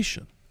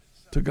salvation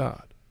to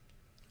God.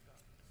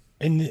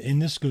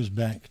 And this goes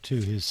back to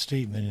his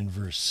statement in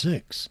verse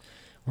 6,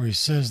 where he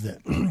says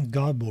that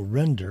God will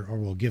render or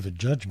will give a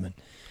judgment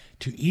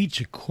to each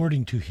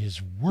according to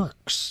his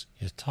works,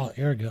 his ta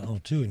erga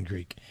autou in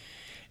Greek.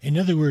 In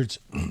other words,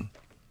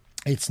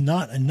 it's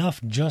not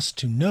enough just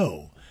to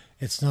know.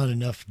 It's not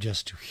enough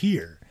just to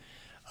hear.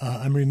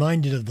 I'm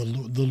reminded of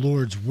the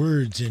Lord's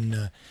words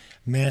in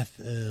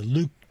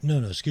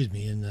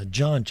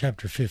John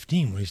chapter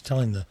 15, when he's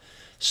telling the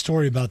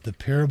story about the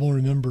parable,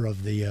 remember,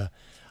 of the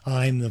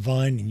I am the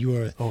vine and you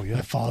are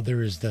my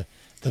Father is the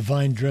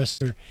vine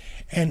dresser.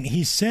 And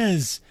he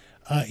says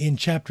in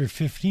chapter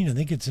 15, I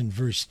think it's in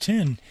verse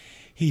 10,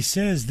 he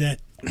says that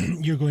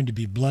you're going to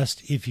be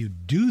blessed if you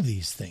do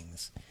these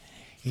things.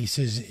 He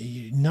says,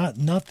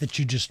 not that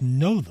you just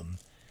know them,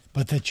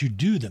 but that you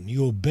do them.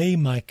 You obey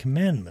my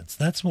commandments.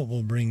 That's what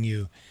will bring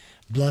you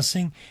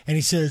blessing. And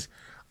he says,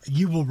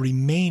 you will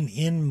remain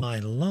in my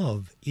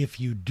love if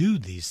you do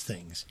these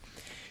things.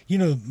 You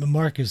know,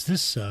 Marcus,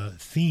 this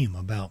theme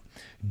about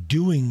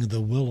doing the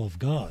will of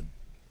God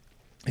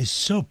is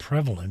so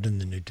prevalent in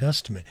the New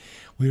Testament.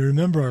 We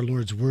remember our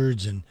Lord's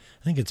words in,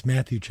 I think it's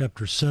Matthew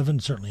chapter 7,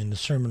 certainly in the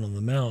Sermon on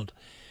the Mount,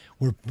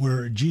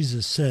 where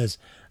Jesus says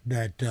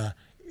that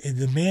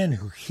the man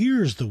who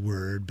hears the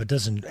word but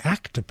doesn't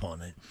act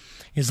upon it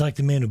is like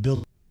the man who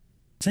builds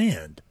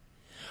sand.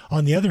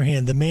 On the other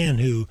hand, the man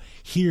who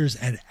hears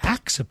and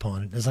acts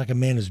upon it is like a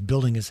man who's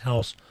building his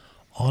house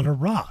on a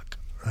rock,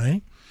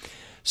 right?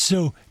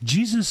 So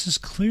Jesus is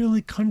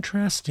clearly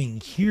contrasting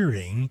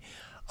hearing,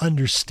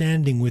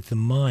 understanding with the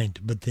mind,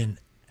 but then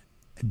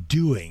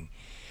doing.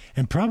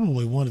 And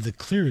probably one of the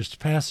clearest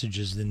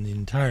passages in the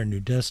entire New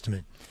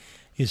Testament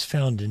is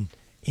found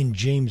in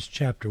James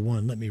chapter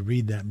 1. Let me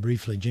read that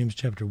briefly. James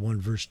chapter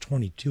 1, verse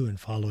 22 and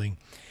following.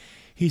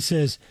 He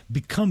says,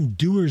 become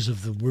doers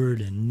of the word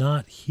and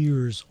not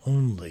hearers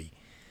only,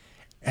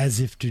 as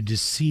if to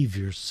deceive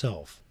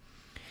yourself.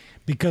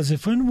 Because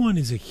if anyone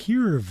is a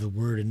hearer of the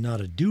word and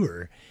not a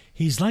doer,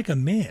 he's like a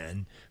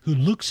man who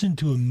looks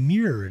into a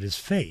mirror at his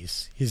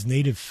face, his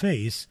native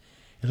face.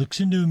 He looks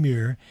into a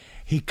mirror.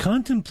 He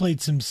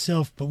contemplates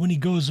himself, but when he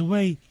goes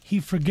away, he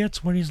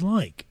forgets what he's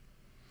like.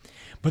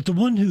 But the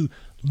one who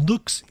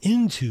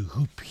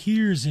who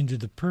peers into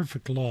the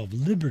perfect law of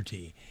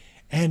liberty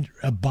and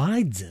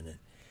abides in it,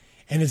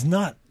 and is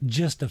not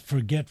just a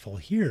forgetful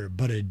hearer,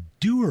 but a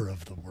doer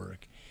of the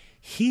work,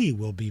 he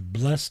will be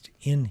blessed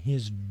in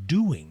his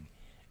doing,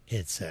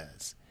 it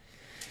says.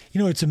 You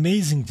know, it's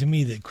amazing to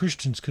me that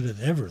Christians could have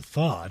ever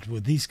thought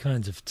with these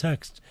kinds of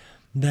texts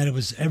that it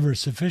was ever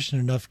sufficient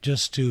enough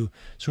just to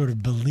sort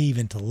of believe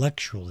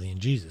intellectually in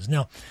Jesus.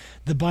 Now,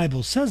 the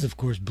Bible says, of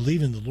course,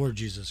 believe in the Lord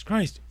Jesus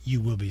Christ,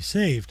 you will be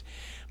saved.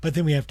 But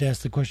then we have to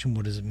ask the question,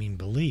 what does it mean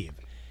believe?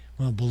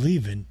 Well,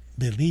 believing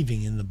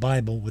in the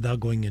Bible without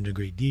going into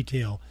great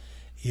detail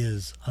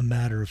is a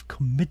matter of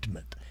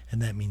commitment,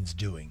 and that means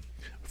doing.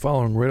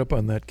 Following right up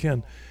on that,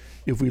 Ken,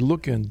 if we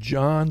look in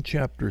John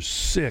chapter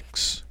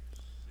 6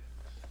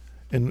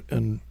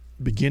 and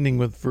beginning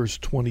with verse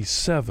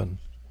 27,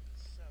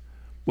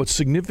 what's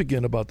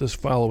significant about this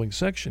following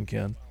section,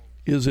 Ken,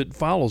 is it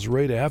follows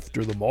right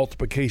after the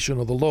multiplication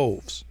of the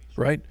loaves,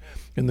 right?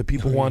 And the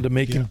people wanted to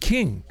make him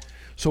king.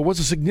 So what's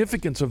the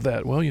significance of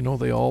that? Well,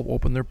 they all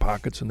opened their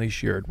pockets and they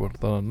shared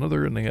with one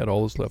another, and they had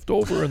all this left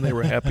over, and they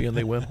were happy, and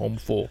they went home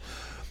full.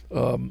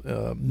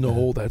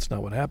 No, that's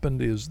not what happened.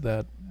 Is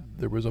that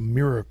there was a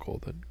miracle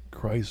that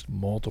Christ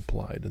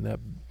multiplied, and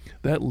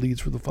that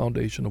leads for the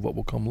foundation of what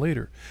will come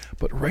later.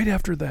 But right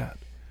after that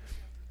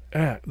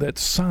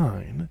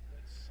sign,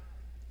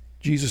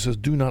 Jesus says,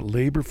 "Do not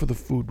labor for the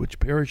food which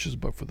perishes,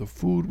 but for the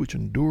food which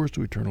endures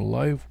to eternal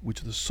life,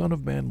 which the Son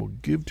of Man will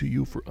give to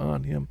you, for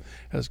on him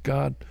has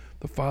God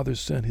the Father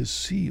sent his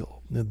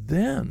seal." And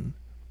then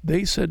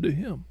they said to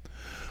him,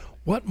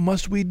 "What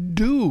must we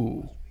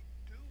do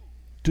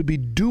to be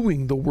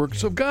doing the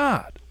works of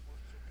God?"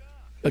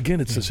 Again,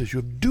 it's this issue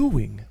of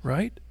doing,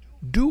 right?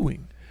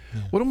 Doing.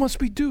 What must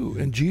we do?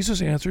 And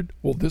Jesus answered,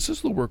 "Well, this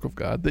is the work of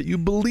God, that you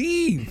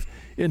believe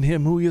in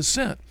him who he has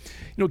sent."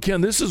 Ken,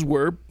 this is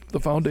where the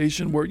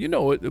foundation, where,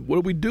 what do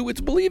we do?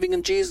 It's believing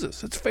in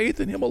Jesus. It's faith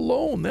in him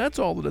alone. That's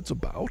all that it's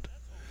about.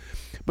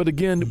 But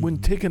again, when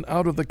taken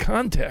out of the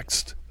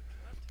context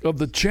of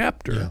the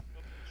chapter,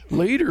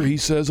 later he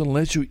says,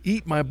 "Unless you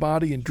eat my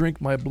body and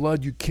drink my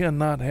blood, you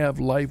cannot have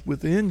life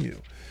within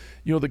you."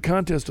 The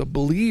context of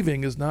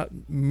believing is not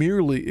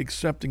merely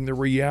accepting the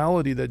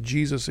reality that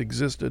Jesus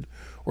existed,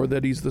 or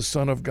that he's the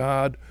Son of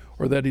God,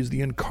 or that he's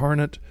the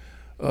incarnate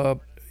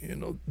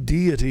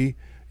deity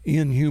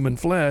in human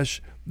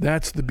flesh.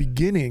 That's the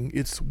beginning.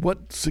 It's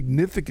what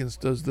significance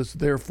does this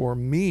therefore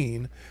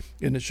mean?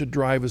 And it should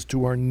drive us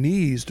to our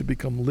knees to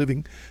become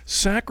living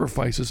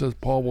sacrifices, as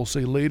Paul will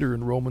say later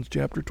in Romans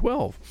chapter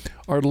 12.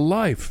 Our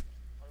life,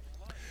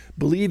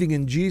 believing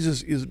in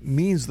Jesus,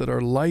 means that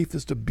our life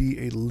is to be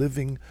a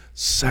living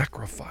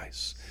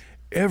sacrifice.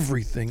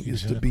 Everything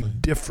is to be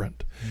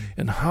different.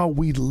 And how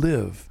we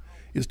live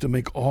is to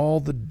make all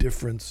the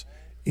difference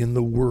in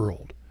the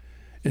world.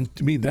 And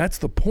to me, that's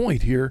the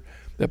point here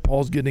that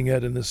Paul's getting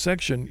at in this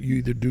section. You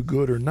either do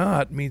good or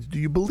not means, do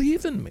you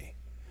believe in me?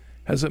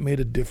 Has it made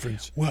a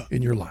difference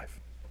in your life?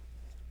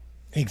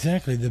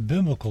 Exactly. The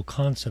biblical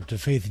concept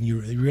of faith, and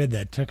you read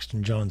that text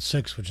in John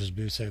 6, which is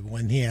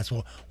when he asks,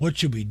 well, what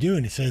should we do?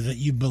 And he says that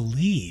you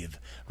believe,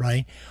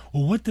 right?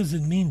 Well, what does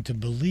it mean to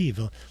believe?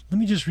 Well, let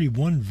me just read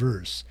one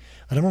verse,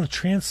 and I want to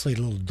translate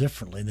a little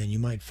differently than you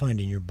might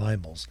find in your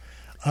Bibles.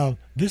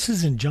 This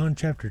is in John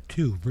chapter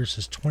 2,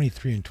 verses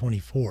 23 and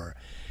 24.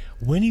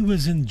 When he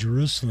was in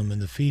Jerusalem in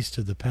the feast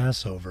of the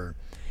Passover,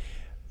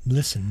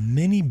 listen,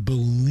 many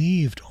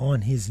believed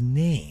on his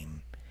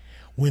name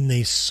when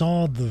they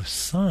saw the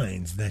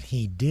signs that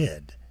he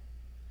did.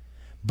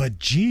 But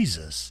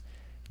Jesus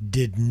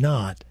did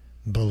not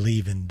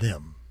believe in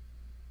them.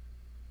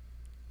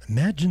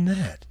 Imagine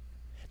that.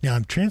 Now,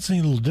 I'm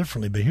translating a little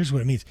differently, but here's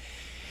what it means.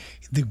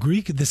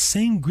 The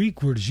same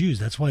Greek word is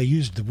used. That's why I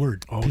used the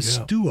word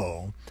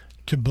pisteuo,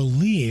 to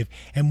believe,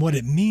 and what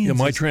it means. Yeah,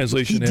 my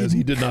translation is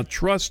he did not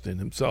trust in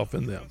himself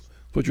in them.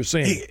 That's what you're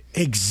saying.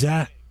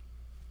 Exactly.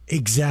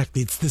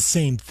 It's the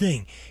same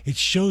thing. It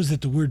shows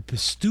that the word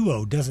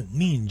pisteuo doesn't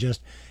mean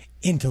just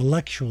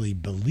intellectually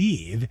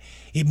believe.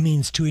 It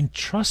means to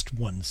entrust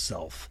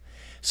oneself.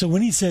 So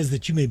when he says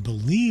that you may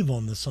believe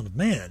on the Son of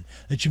Man,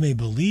 that you may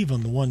believe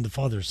on the one the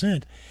Father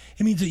sent,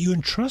 it means that you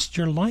entrust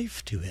your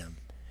life to him.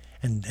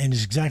 And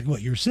it's exactly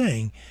what you're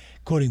saying,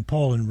 quoting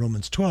Paul in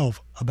Romans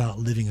 12 about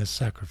living a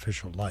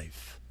sacrificial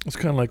life. It's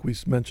kind of like we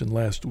mentioned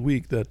last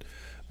week, that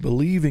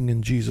believing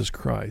in Jesus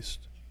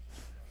Christ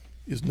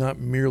is not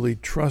merely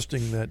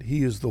trusting that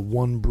he is the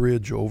one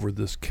bridge over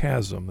this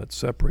chasm that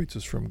separates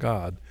us from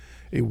God,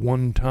 a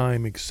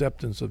one-time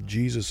acceptance of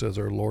Jesus as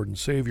our Lord and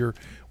Savior.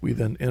 We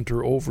then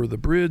enter over the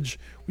bridge,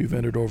 we've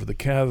entered over the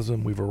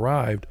chasm, we've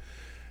arrived.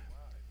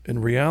 In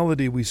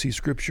reality, we see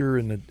Scripture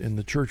in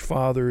the church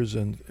fathers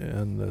and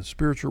the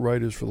spiritual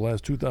writers for the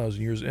last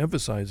 2,000 years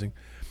emphasizing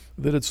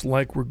that it's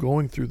like we're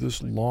going through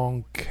this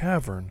long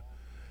cavern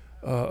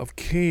of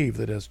cave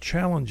that has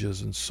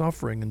challenges and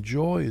suffering and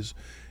joys,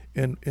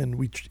 and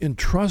we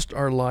entrust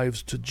our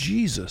lives to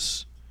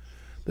Jesus,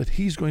 that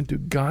he's going to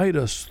guide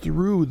us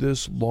through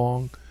this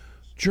long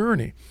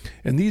journey.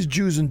 And these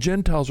Jews and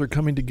Gentiles are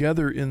coming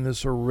together in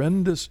this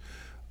horrendous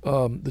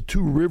the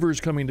two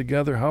rivers coming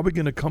together. How are we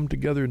going to come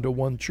together into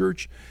one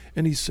church?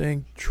 And he's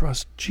saying,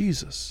 trust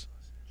Jesus.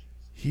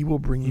 He will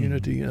bring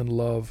unity and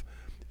love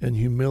and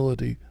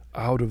humility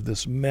out of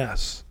this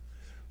mess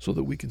so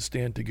that we can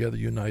stand together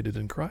united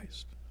in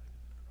Christ.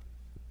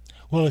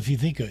 Well, if you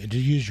think, to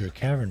use your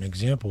cavern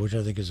example, which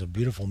I think is a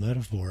beautiful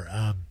metaphor,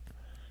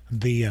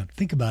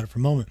 think about it for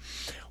a moment.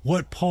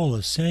 What Paul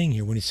is saying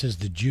here when he says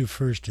the Jew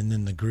first and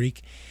then the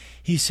Greek,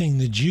 he's saying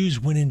the Jews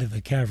went into the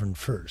cavern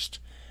first.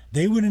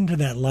 They went into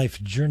that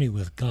life journey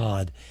with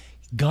God.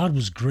 God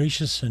was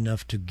gracious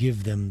enough to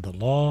give them the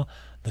law,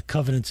 the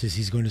covenants, as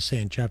he's going to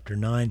say in chapter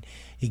 9.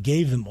 He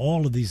gave them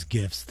all of these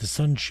gifts, the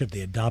sonship,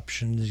 the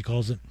adoption, as he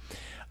calls it.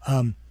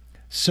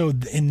 So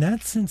in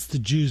that sense, the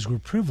Jews were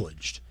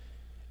privileged.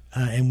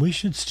 And we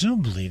should still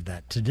believe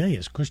that today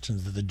as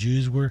Christians, that the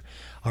Jews were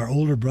our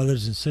older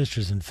brothers and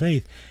sisters in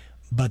faith.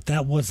 But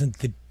there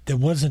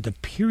wasn't a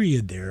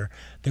period there.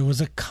 There was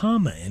a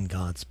comma in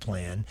God's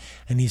plan.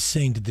 And he's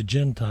saying to the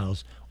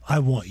Gentiles, I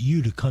want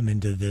you to come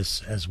into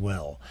this as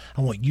well.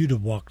 I want you to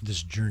walk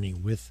this journey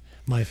with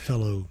my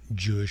fellow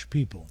Jewish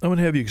people. I'm going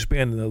to have you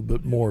expand a little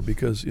bit more,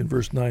 because in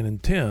verse 9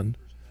 and 10,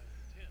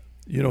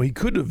 he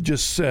could have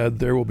just said,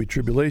 there will be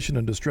tribulation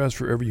and distress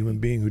for every human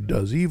being who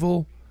does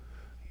evil,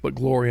 but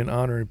glory and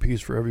honor and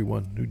peace for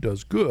everyone who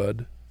does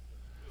good.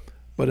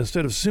 But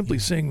instead of simply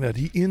saying that,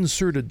 he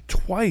inserted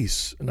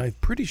twice, and I'm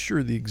pretty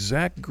sure the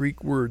exact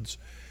Greek words,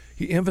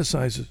 he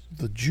emphasizes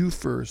the Jew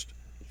first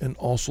and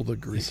also the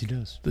Greek. Yes, he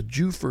does. The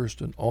Jew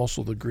first and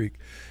also the Greek.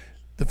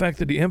 The fact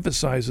that he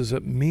emphasizes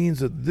it means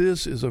that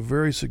this is a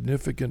very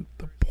significant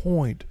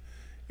point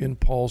in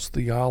Paul's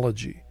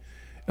theology.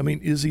 I mean,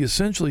 is he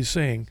essentially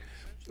saying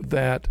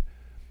that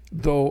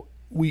though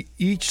we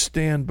each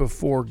stand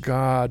before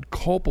God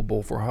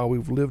culpable for how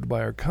we've lived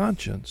by our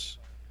conscience,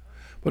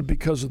 but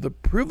because of the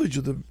privilege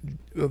of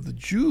the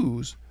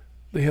Jews,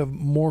 they have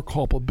more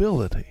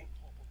culpability?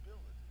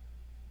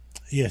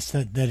 Yes,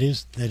 that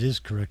is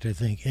correct, I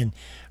think. And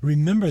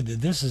remember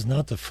that this is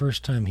not the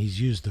first time he's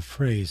used the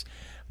phrase.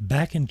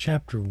 Back in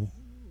chapter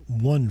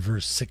 1,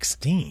 verse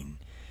 16,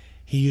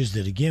 he used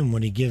it again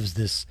when he gives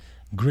this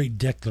great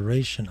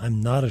declaration,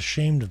 I'm not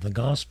ashamed of the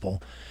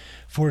gospel,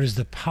 for it is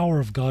the power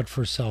of God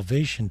for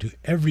salvation to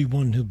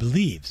everyone who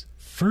believes,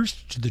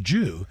 first to the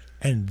Jew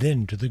and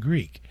then to the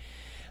Greek.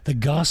 The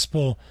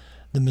gospel,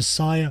 the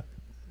Messiah,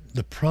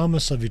 the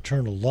promise of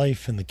eternal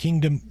life and the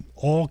kingdom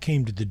all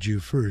came to the Jew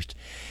first.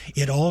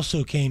 It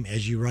also came,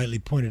 as you rightly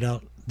pointed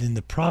out, in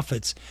the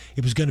prophets,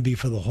 it was going to be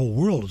for the whole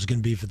world. It was going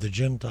to be for the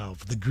Gentile,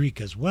 for the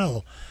Greek as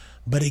well,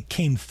 but it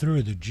came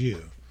through the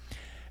Jew.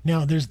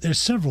 Now, there's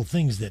several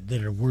things that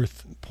are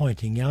worth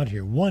pointing out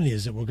here. One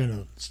is that we're going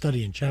to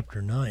study in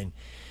chapter 9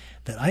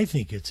 that I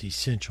think it's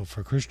essential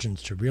for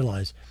Christians to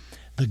realize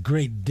the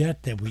great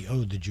debt that we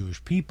owe the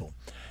Jewish people.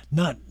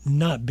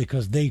 Not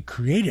because they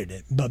created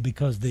it, but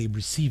because they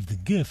received the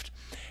gift,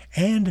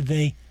 and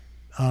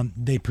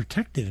they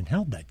protected and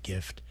held that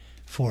gift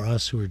for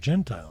us who are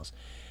Gentiles.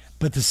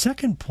 But the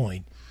second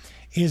point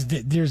is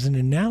that there's an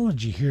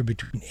analogy here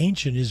between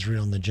ancient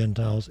Israel and the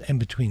Gentiles, and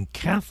between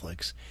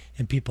Catholics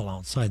and people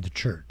outside the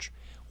church.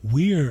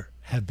 We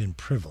have been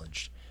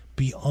privileged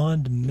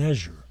beyond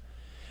measure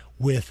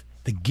with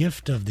the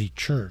gift of the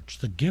church,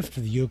 the gift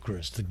of the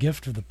Eucharist, the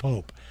gift of the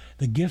Pope,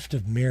 the gift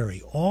of Mary,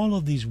 all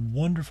of these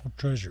wonderful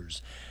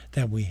treasures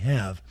that we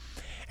have.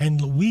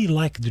 And we,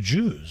 like the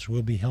Jews,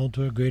 will be held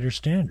to a greater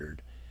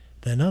standard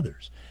than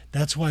others.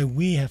 That's why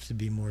we have to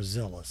be more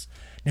zealous.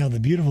 Now, the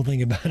beautiful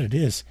thing about it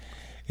is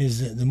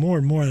that the more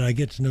and more that I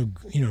get to know,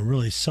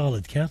 really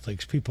solid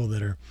Catholics, people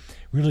that are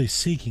really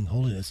seeking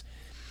holiness,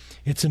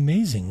 it's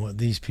amazing how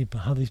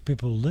these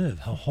people live,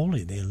 how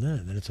holy they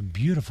live. And it's a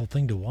beautiful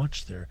thing to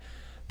watch their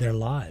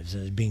lives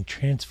as being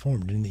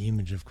transformed in the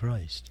image of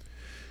Christ.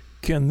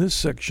 Ken, this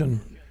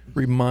section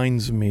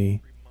reminds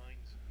me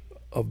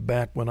of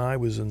back when I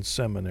was in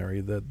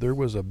seminary, that there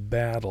was a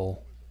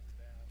battle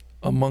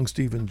amongst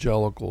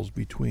evangelicals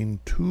between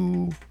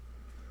two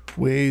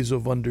ways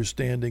of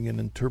understanding and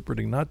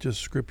interpreting not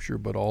just Scripture,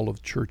 but all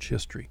of church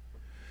history.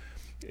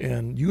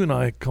 And you and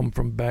I come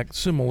from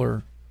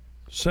similar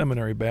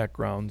seminary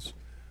backgrounds,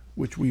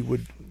 which we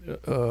would,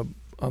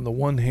 on the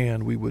one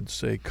hand, we would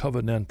say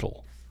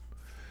covenantal,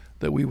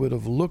 that we would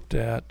have looked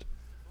at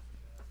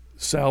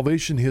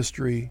salvation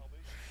history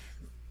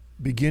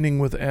beginning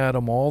with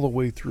Adam all the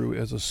way through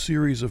as a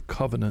series of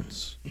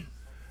covenants,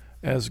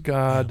 as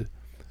God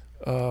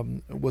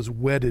was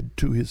wedded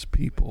to his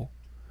people.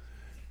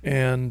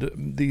 And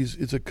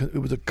it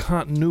was a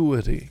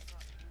continuity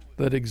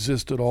that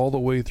existed all the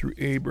way through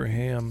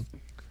Abraham,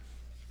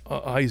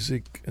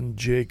 Isaac and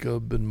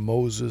Jacob and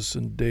Moses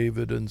and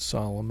David and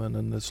Solomon,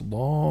 and this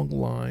long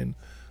line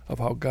of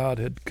how God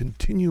had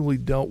continually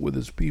dealt with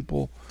his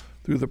people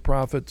through the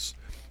prophets,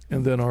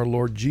 and then our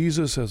Lord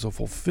Jesus as a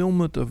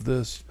fulfillment of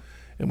this.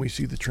 And we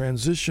see the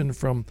transition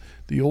from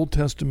the Old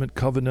Testament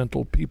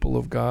covenantal people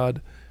of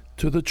God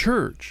to the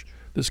church,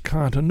 this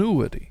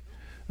continuity.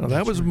 Now,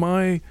 that was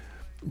my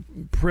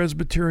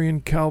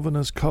Presbyterian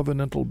Calvinist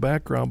covenantal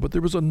background, but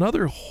there was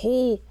another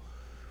whole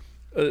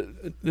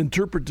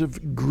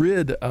interpretive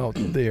grid out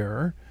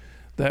there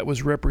that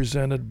was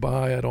represented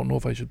by, I don't know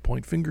if I should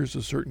point fingers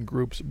at certain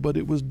groups, but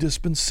it was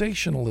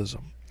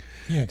dispensationalism.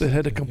 Yeah, exactly, that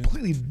had a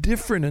completely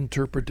different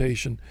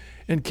interpretation.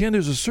 And Ken,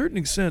 there's a certain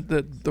extent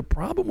that the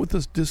problem with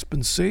this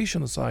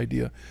dispensationalist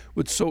idea,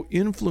 which so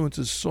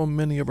influences so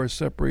many of our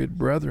separated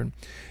brethren,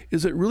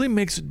 is it really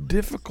makes it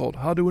difficult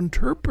how to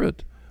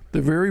interpret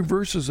the very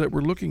verses that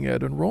we're looking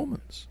at in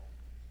Romans.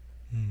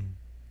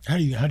 How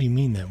do you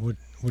mean that? What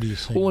do you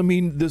say? Well, I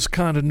mean this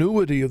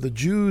continuity of the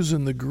Jews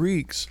and the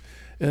Greeks,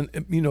 and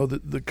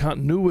the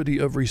continuity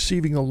of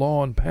receiving a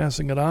law and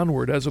passing it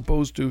onward, as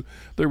opposed to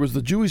there was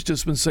the Jewish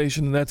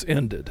dispensation and that's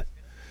ended,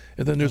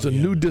 and then there's a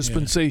new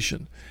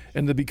dispensation,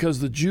 and that because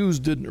the Jews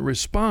didn't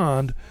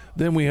respond,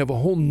 then we have a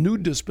whole new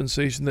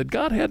dispensation that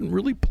God hadn't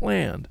really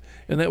planned,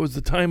 and that was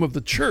the time of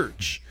the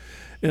church.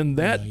 And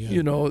that,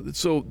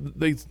 so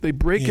they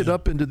break it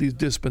up into these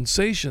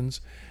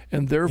dispensations,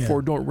 and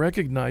therefore don't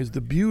recognize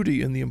the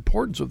beauty and the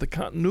importance of the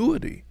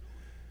continuity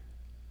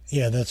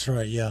Yeah, that's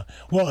right. Yeah.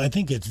 Well, I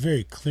think it's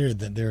very clear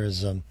that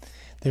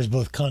there's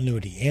both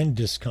continuity and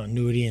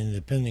discontinuity, and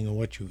depending on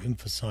what you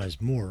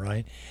emphasize more,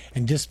 right?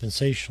 And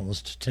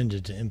dispensationalists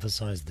tended to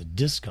emphasize the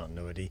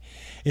discontinuity,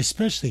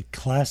 especially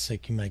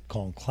classic, you might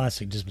call them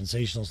classic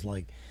dispensationalists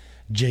like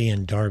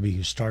J.N. Darby,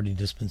 who started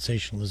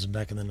dispensationalism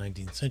back in the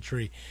 19th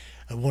century.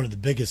 One of the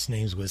biggest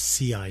names was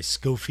C.I.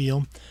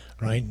 Scofield,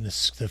 right?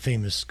 The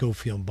famous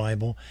Scofield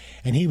Bible.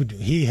 And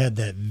he had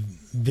that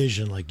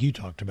vision like you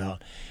talked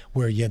about,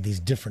 where you had these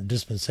different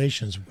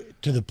dispensations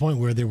to the point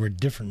where there were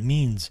different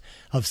means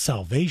of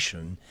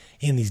salvation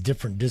in these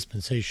different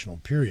dispensational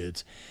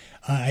periods.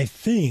 I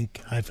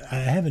think I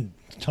haven't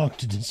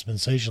talked to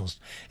dispensationalists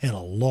in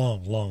a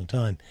long, long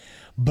time,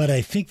 but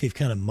I think they've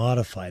kind of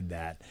modified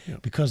that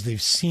because they've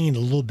seen a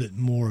little bit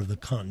more of the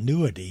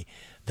continuity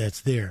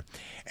that's there.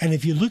 And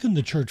if you look in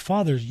the church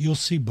fathers, you'll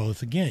see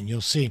both again.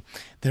 You'll see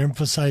they're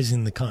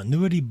emphasizing the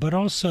continuity, but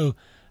also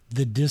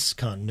the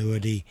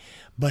discontinuity.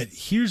 But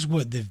here's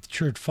what the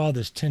church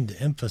fathers tend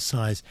to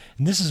emphasize,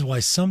 and this is why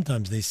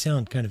sometimes they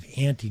sound kind of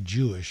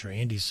anti-Jewish or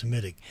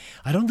anti-Semitic.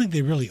 I don't think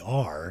they really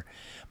are,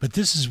 but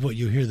this is what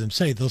you hear them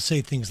say. They'll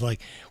say things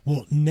like,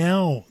 well,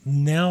 now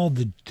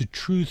the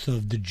truth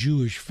of the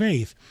Jewish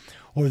faith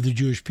or the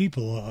Jewish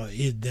people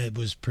that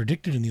was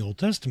predicted in the Old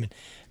Testament,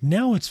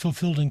 now it's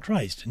fulfilled in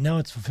Christ. Now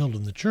it's fulfilled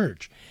in the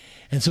church.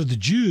 And so the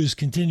Jews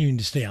continuing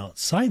to stay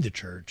outside the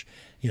church,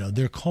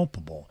 they're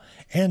culpable.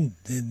 And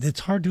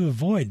it's hard to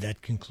avoid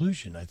that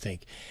conclusion, I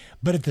think.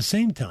 But at the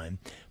same time,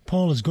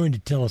 Paul is going to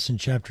tell us in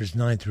chapters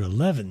 9 through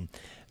 11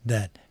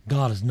 that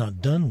God is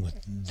not done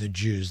with the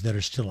Jews that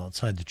are still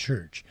outside the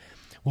church.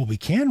 What we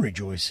can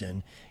rejoice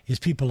in is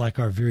people like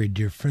our very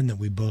dear friend that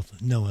we both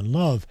know and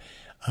love,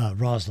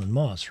 Rosalind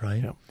Moss,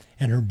 right? Yeah.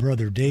 And her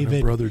brother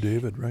David.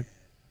 Right?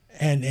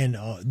 And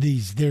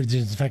there's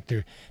in fact there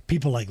are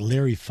people like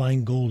Larry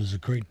Feingold is a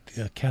great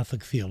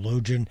Catholic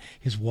theologian.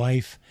 His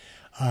wife,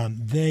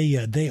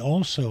 they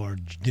also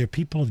they're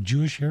people of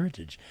Jewish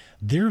heritage.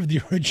 They're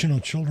the original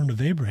children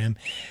of Abraham,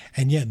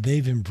 and yet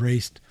they've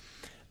embraced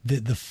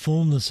the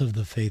fullness of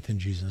the faith in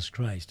Jesus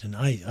Christ. And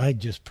I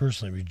just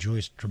personally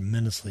rejoice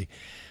tremendously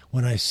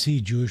when I see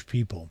Jewish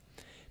people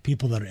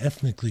that are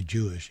ethnically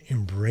Jewish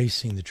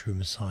embracing the true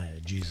Messiah,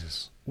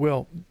 Jesus.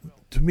 Well,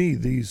 to me,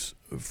 these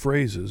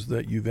phrases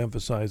that you've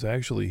emphasized,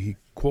 actually, he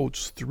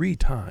quotes 3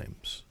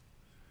 times.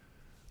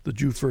 The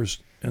Jew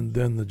first, and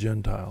then the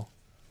Gentile,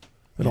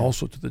 and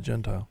also to the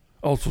Gentile,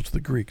 also to the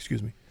Greek,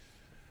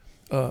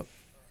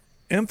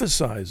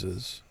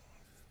 emphasizes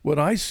what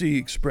I see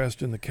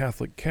expressed in the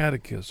Catholic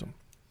Catechism,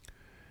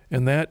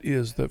 and that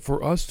is that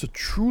for us to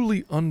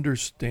truly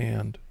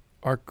understand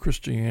our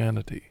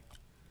Christianity,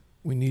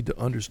 we need to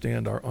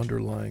understand our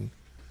underlying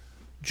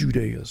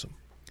Judaism,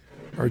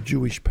 our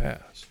Jewish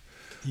past.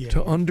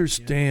 To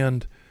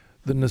understand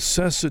the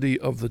necessity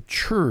of the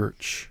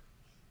church,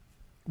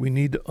 we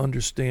need to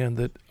understand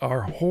that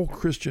our whole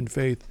Christian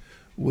faith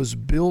was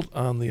built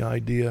on the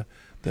idea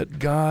that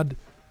God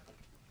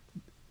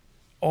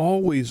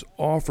always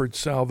offered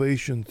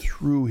salvation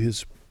through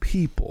his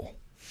people.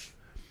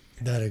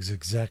 That is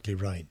exactly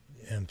right.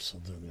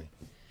 Absolutely.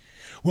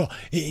 Well,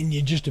 and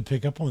just to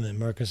pick up on that,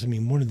 Marcus,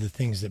 one of the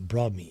things that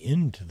brought me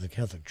into the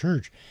Catholic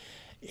Church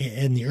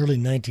in the early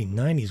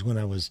 1990s when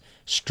I was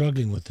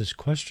struggling with this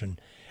question,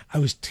 I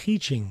was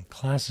teaching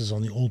classes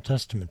on the Old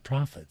Testament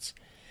prophets,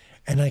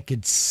 and I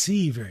could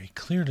see very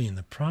clearly in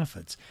the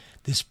prophets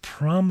this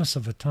promise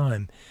of a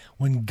time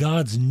when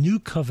God's new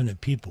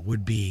covenant people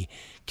would be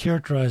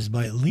characterized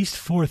by at least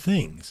 4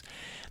 things.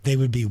 They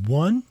would be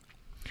one,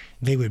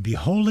 they would be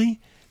holy,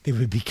 they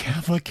would be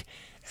Catholic,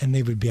 and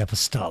they would be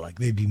apostolic.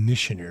 They'd be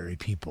missionary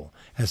people,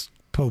 as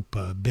Pope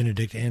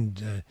Benedict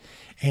and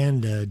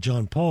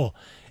John Paul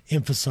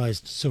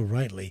emphasized so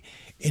rightly.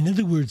 In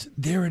other words,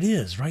 there it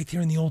is, right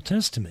there in the Old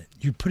Testament.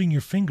 You're putting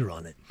your finger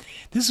on it.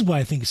 This is why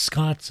I think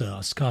Scott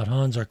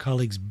Hans, our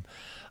colleague's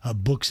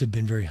books have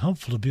been very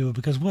helpful to people,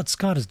 because what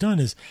Scott has done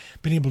is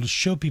been able to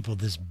show people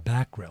this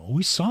background. Well,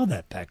 we saw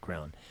that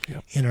background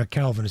in our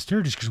Calvinist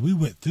heritage because we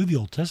went through the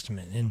Old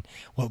Testament in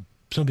what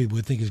some people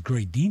would think is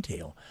great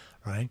detail,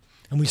 right?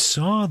 And we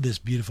saw this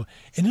beautiful.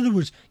 In other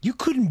words, you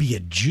couldn't be a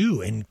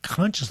Jew and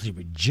consciously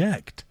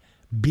reject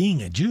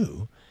being a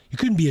Jew. You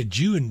couldn't be a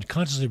Jew and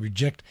consciously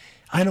reject,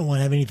 I don't want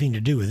to have anything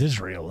to do with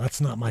Israel. That's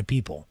not my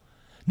people.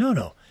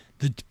 No.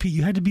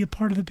 You had to be a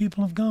part of the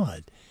people of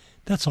God.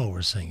 That's all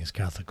we're saying as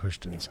Catholic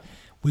Christians.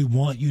 We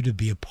want you to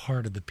be a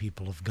part of the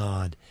people of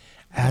God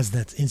as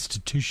that's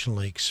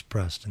institutionally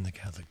expressed in the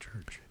Catholic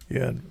Church.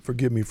 Yeah, and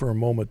forgive me for a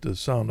moment to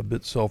sound a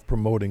bit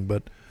self-promoting,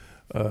 but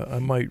I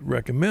might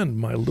recommend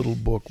my little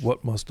book,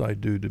 What Must I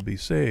Do to Be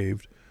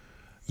Saved?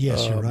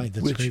 Yes, you're right.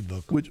 That's a great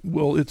book.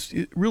 It's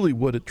really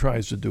what it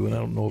tries to do, and I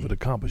don't know if it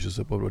accomplishes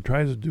it, but what it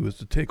tries to do is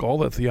to take all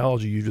that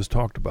theology you just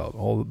talked about,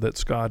 all that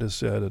Scott has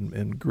said,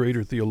 and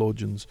greater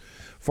theologians,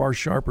 far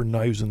sharper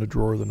knives in the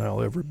drawer than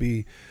I'll ever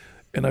be,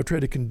 and I've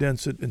tried to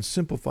condense it and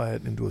simplify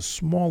it into a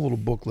small little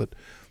booklet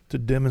to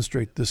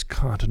demonstrate this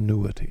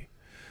continuity,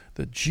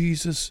 that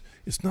Jesus,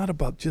 it's not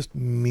about just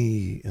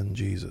me and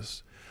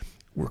Jesus.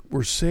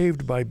 We're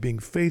saved by being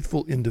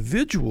faithful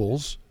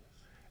individuals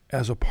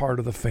as a part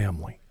of the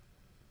family.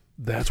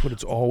 That's what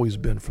it's always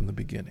been from the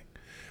beginning.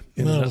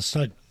 Well, it's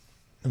not.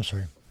 I'm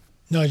sorry.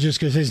 No, I was just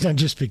going to say it's not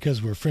just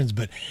because we're friends,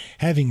 but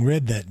having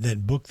read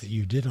that book that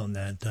you did on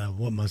that,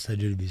 What Must I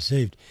Do to Be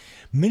Saved,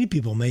 many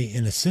people may,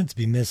 in a sense,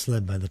 be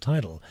misled by the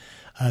title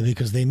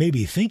because they may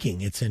be thinking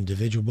it's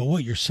individual. But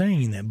what you're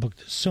saying in that book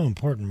is so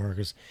important,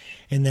 Marcus,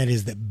 and that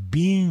is that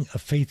being a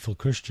faithful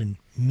Christian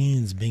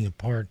means being a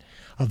part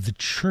of the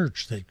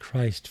church that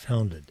Christ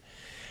founded.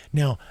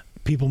 Now,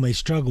 people may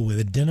struggle with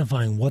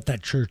identifying what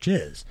that church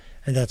is,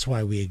 and that's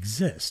why we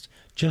exist,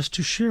 just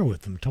to share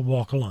with them, to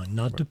walk along,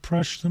 not to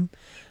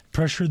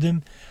pressure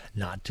them,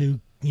 not to,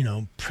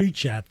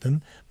 preach at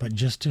them, but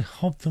just to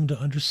help them to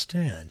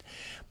understand.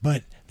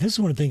 But this is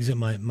one of the things that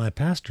my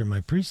pastor,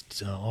 my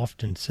priest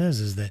often says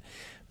is that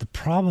the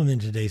problem in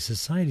today's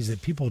society is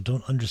that people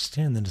don't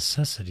understand the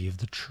necessity of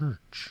the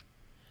church.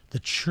 The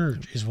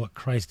church is what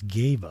Christ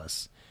gave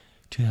us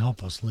to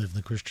help us live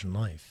the Christian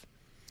life.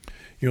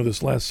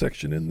 This last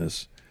section in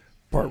this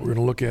part we're going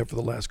to look at for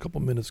the last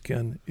couple minutes,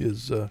 Ken,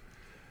 is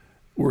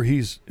where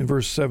he's, in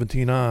verse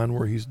 17 on,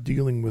 where he's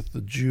dealing with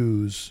the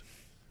Jews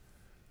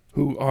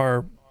who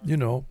are,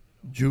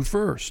 Jew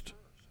first.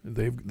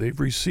 They've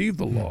received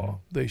the law.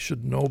 They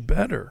should know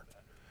better.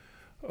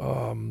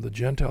 The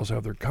Gentiles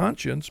have their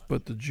conscience,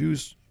 but the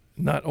Jews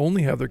not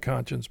only have their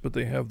conscience, but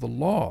they have the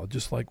law,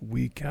 just like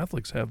we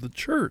Catholics have the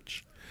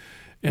church.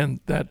 And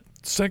that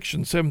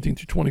section, 17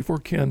 through 24,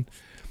 Ken,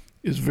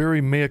 is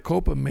very mea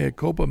culpa,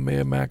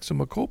 mea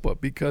maxima culpa,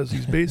 because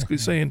he's basically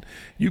saying,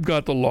 you've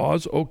got the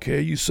laws,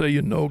 okay, you say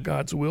you know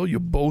God's will, you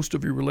boast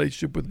of your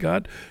relationship with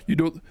God, you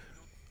don't,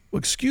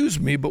 excuse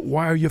me, but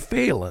why are you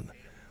failing?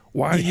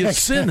 Why are you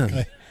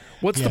sinning?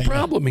 What's the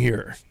problem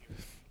here?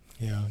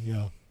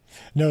 Yeah.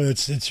 No,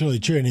 it's really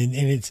true,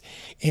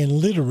 and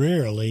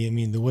literarily, I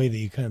mean, the way that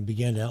you kind of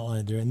began to outline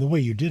it there, and the way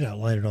you did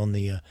outline it on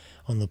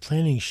the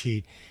planning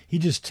sheet, he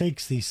just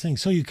takes these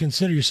things. So you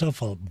consider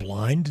yourself a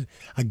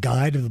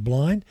guide of the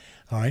blind,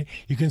 all right?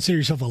 You consider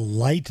yourself a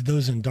light to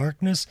those in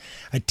darkness,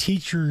 a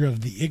teacher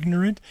of the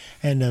ignorant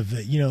and of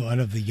the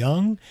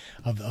young,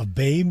 of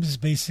babes,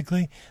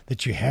 basically,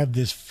 that you have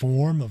this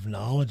form of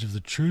knowledge of the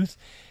truth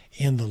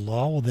in the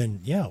law. Well,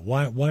 then,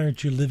 why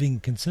aren't you living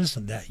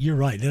consistent? That you're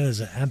right. That is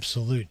an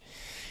absolute.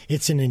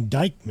 It's an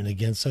indictment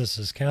against us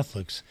as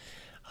Catholics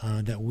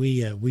that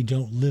we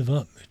don't live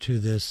up to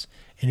this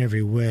in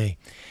every way.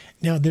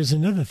 Now, there's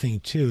another thing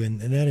too,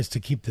 and that is to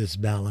keep this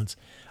balance.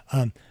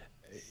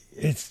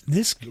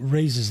 This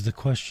raises the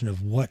question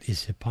of what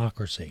is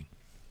hypocrisy,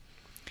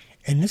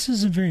 and this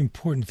is a very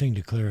important thing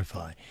to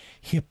clarify.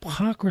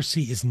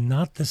 Hypocrisy is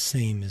not the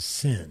same as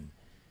sin.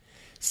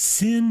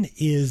 Sin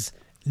is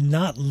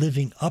not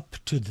living up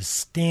to the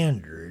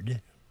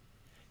standard.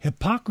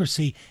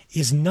 Hypocrisy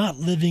is not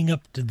living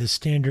up to the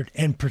standard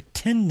and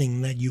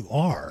pretending that you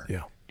are.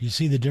 Yeah. Do you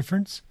see the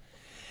difference?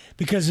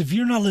 Because if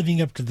you're not living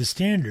up to the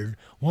standard,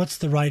 what's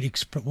the right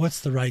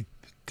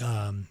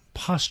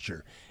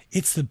posture?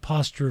 It's the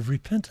posture of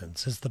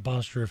repentance. It's the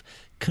posture of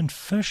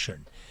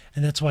confession.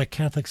 And that's why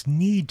Catholics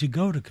need to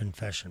go to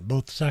confession,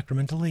 both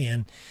sacramentally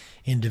and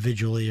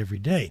individually every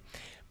day.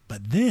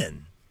 But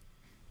then,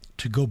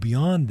 to go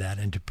beyond that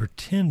and to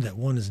pretend that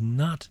one is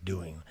not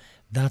doing,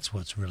 that's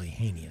what's really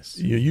heinous.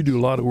 You do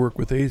a lot of work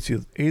with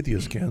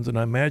atheists, Ken, and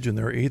I imagine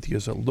there are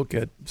atheists that look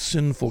at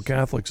sinful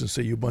Catholics and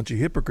say, you bunch of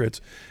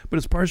hypocrites, but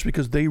it's partially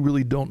because they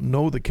really don't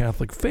know the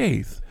Catholic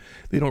faith.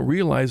 They don't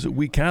realize that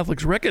we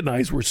Catholics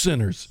recognize we're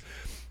sinners.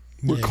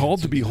 We're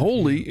called to be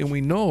holy, and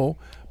we know,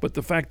 but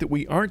the fact that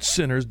we aren't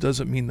sinners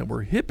doesn't mean that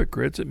we're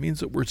hypocrites. It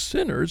means that we're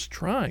sinners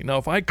trying. Now,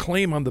 if I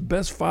claim I'm the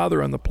best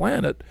father on the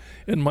planet,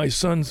 and my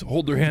sons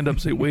hold their hand up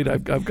and say, wait,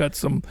 I've got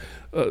some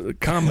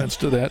comments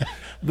to that,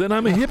 then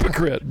I'm a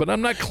hypocrite. But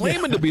I'm not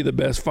claiming to be the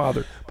best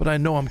father, but I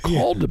know I'm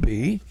called to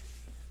be.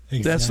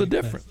 Exactly. That's the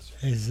difference.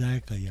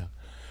 Exactly, yeah.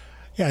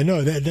 Yeah,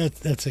 no,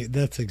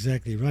 that's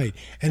exactly right.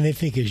 And I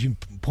think, as you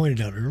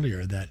pointed out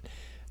earlier, that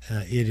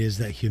it is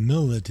that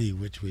humility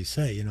which we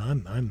say,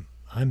 I'm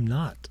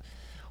not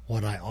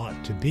what I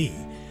ought to be,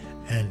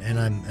 and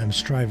I'm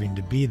striving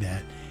to be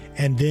that.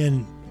 And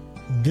then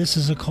this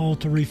is a call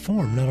to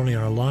reform, not only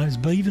our lives,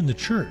 but even the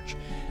church,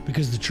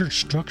 because the church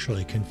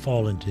structurally can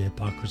fall into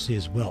hypocrisy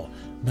as well.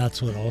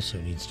 That's what also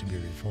needs to be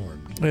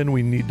reformed. And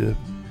we need to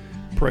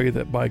pray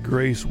that by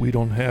grace we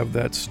don't have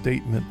that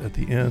statement at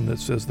the end that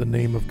says the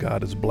name of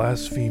God is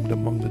blasphemed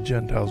among the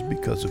Gentiles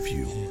because of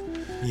you.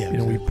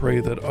 Yeah, we pray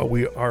that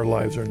our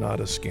lives are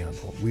not a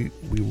scandal. We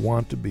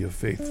want to be a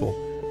faithful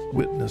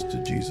witness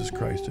to Jesus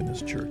Christ and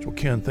His church. Well,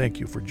 Ken, thank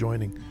you for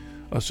joining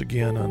us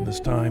again on this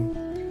time.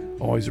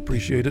 Always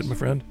appreciate it, my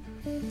friend.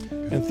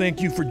 And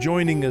thank you for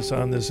joining us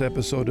on this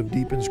episode of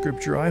Deep in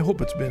Scripture. I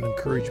hope it's been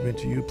encouragement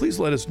to you. Please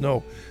let us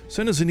know.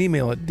 Send us an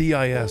email at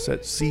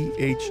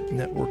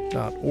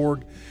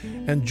dis@chnetwork.org.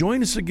 And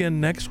join us again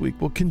next week.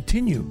 We'll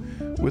continue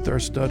with our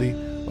study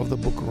of the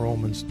book of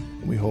Romans.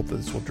 And we hope that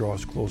this will draw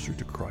us closer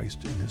to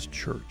Christ and His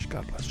church.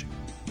 God bless you.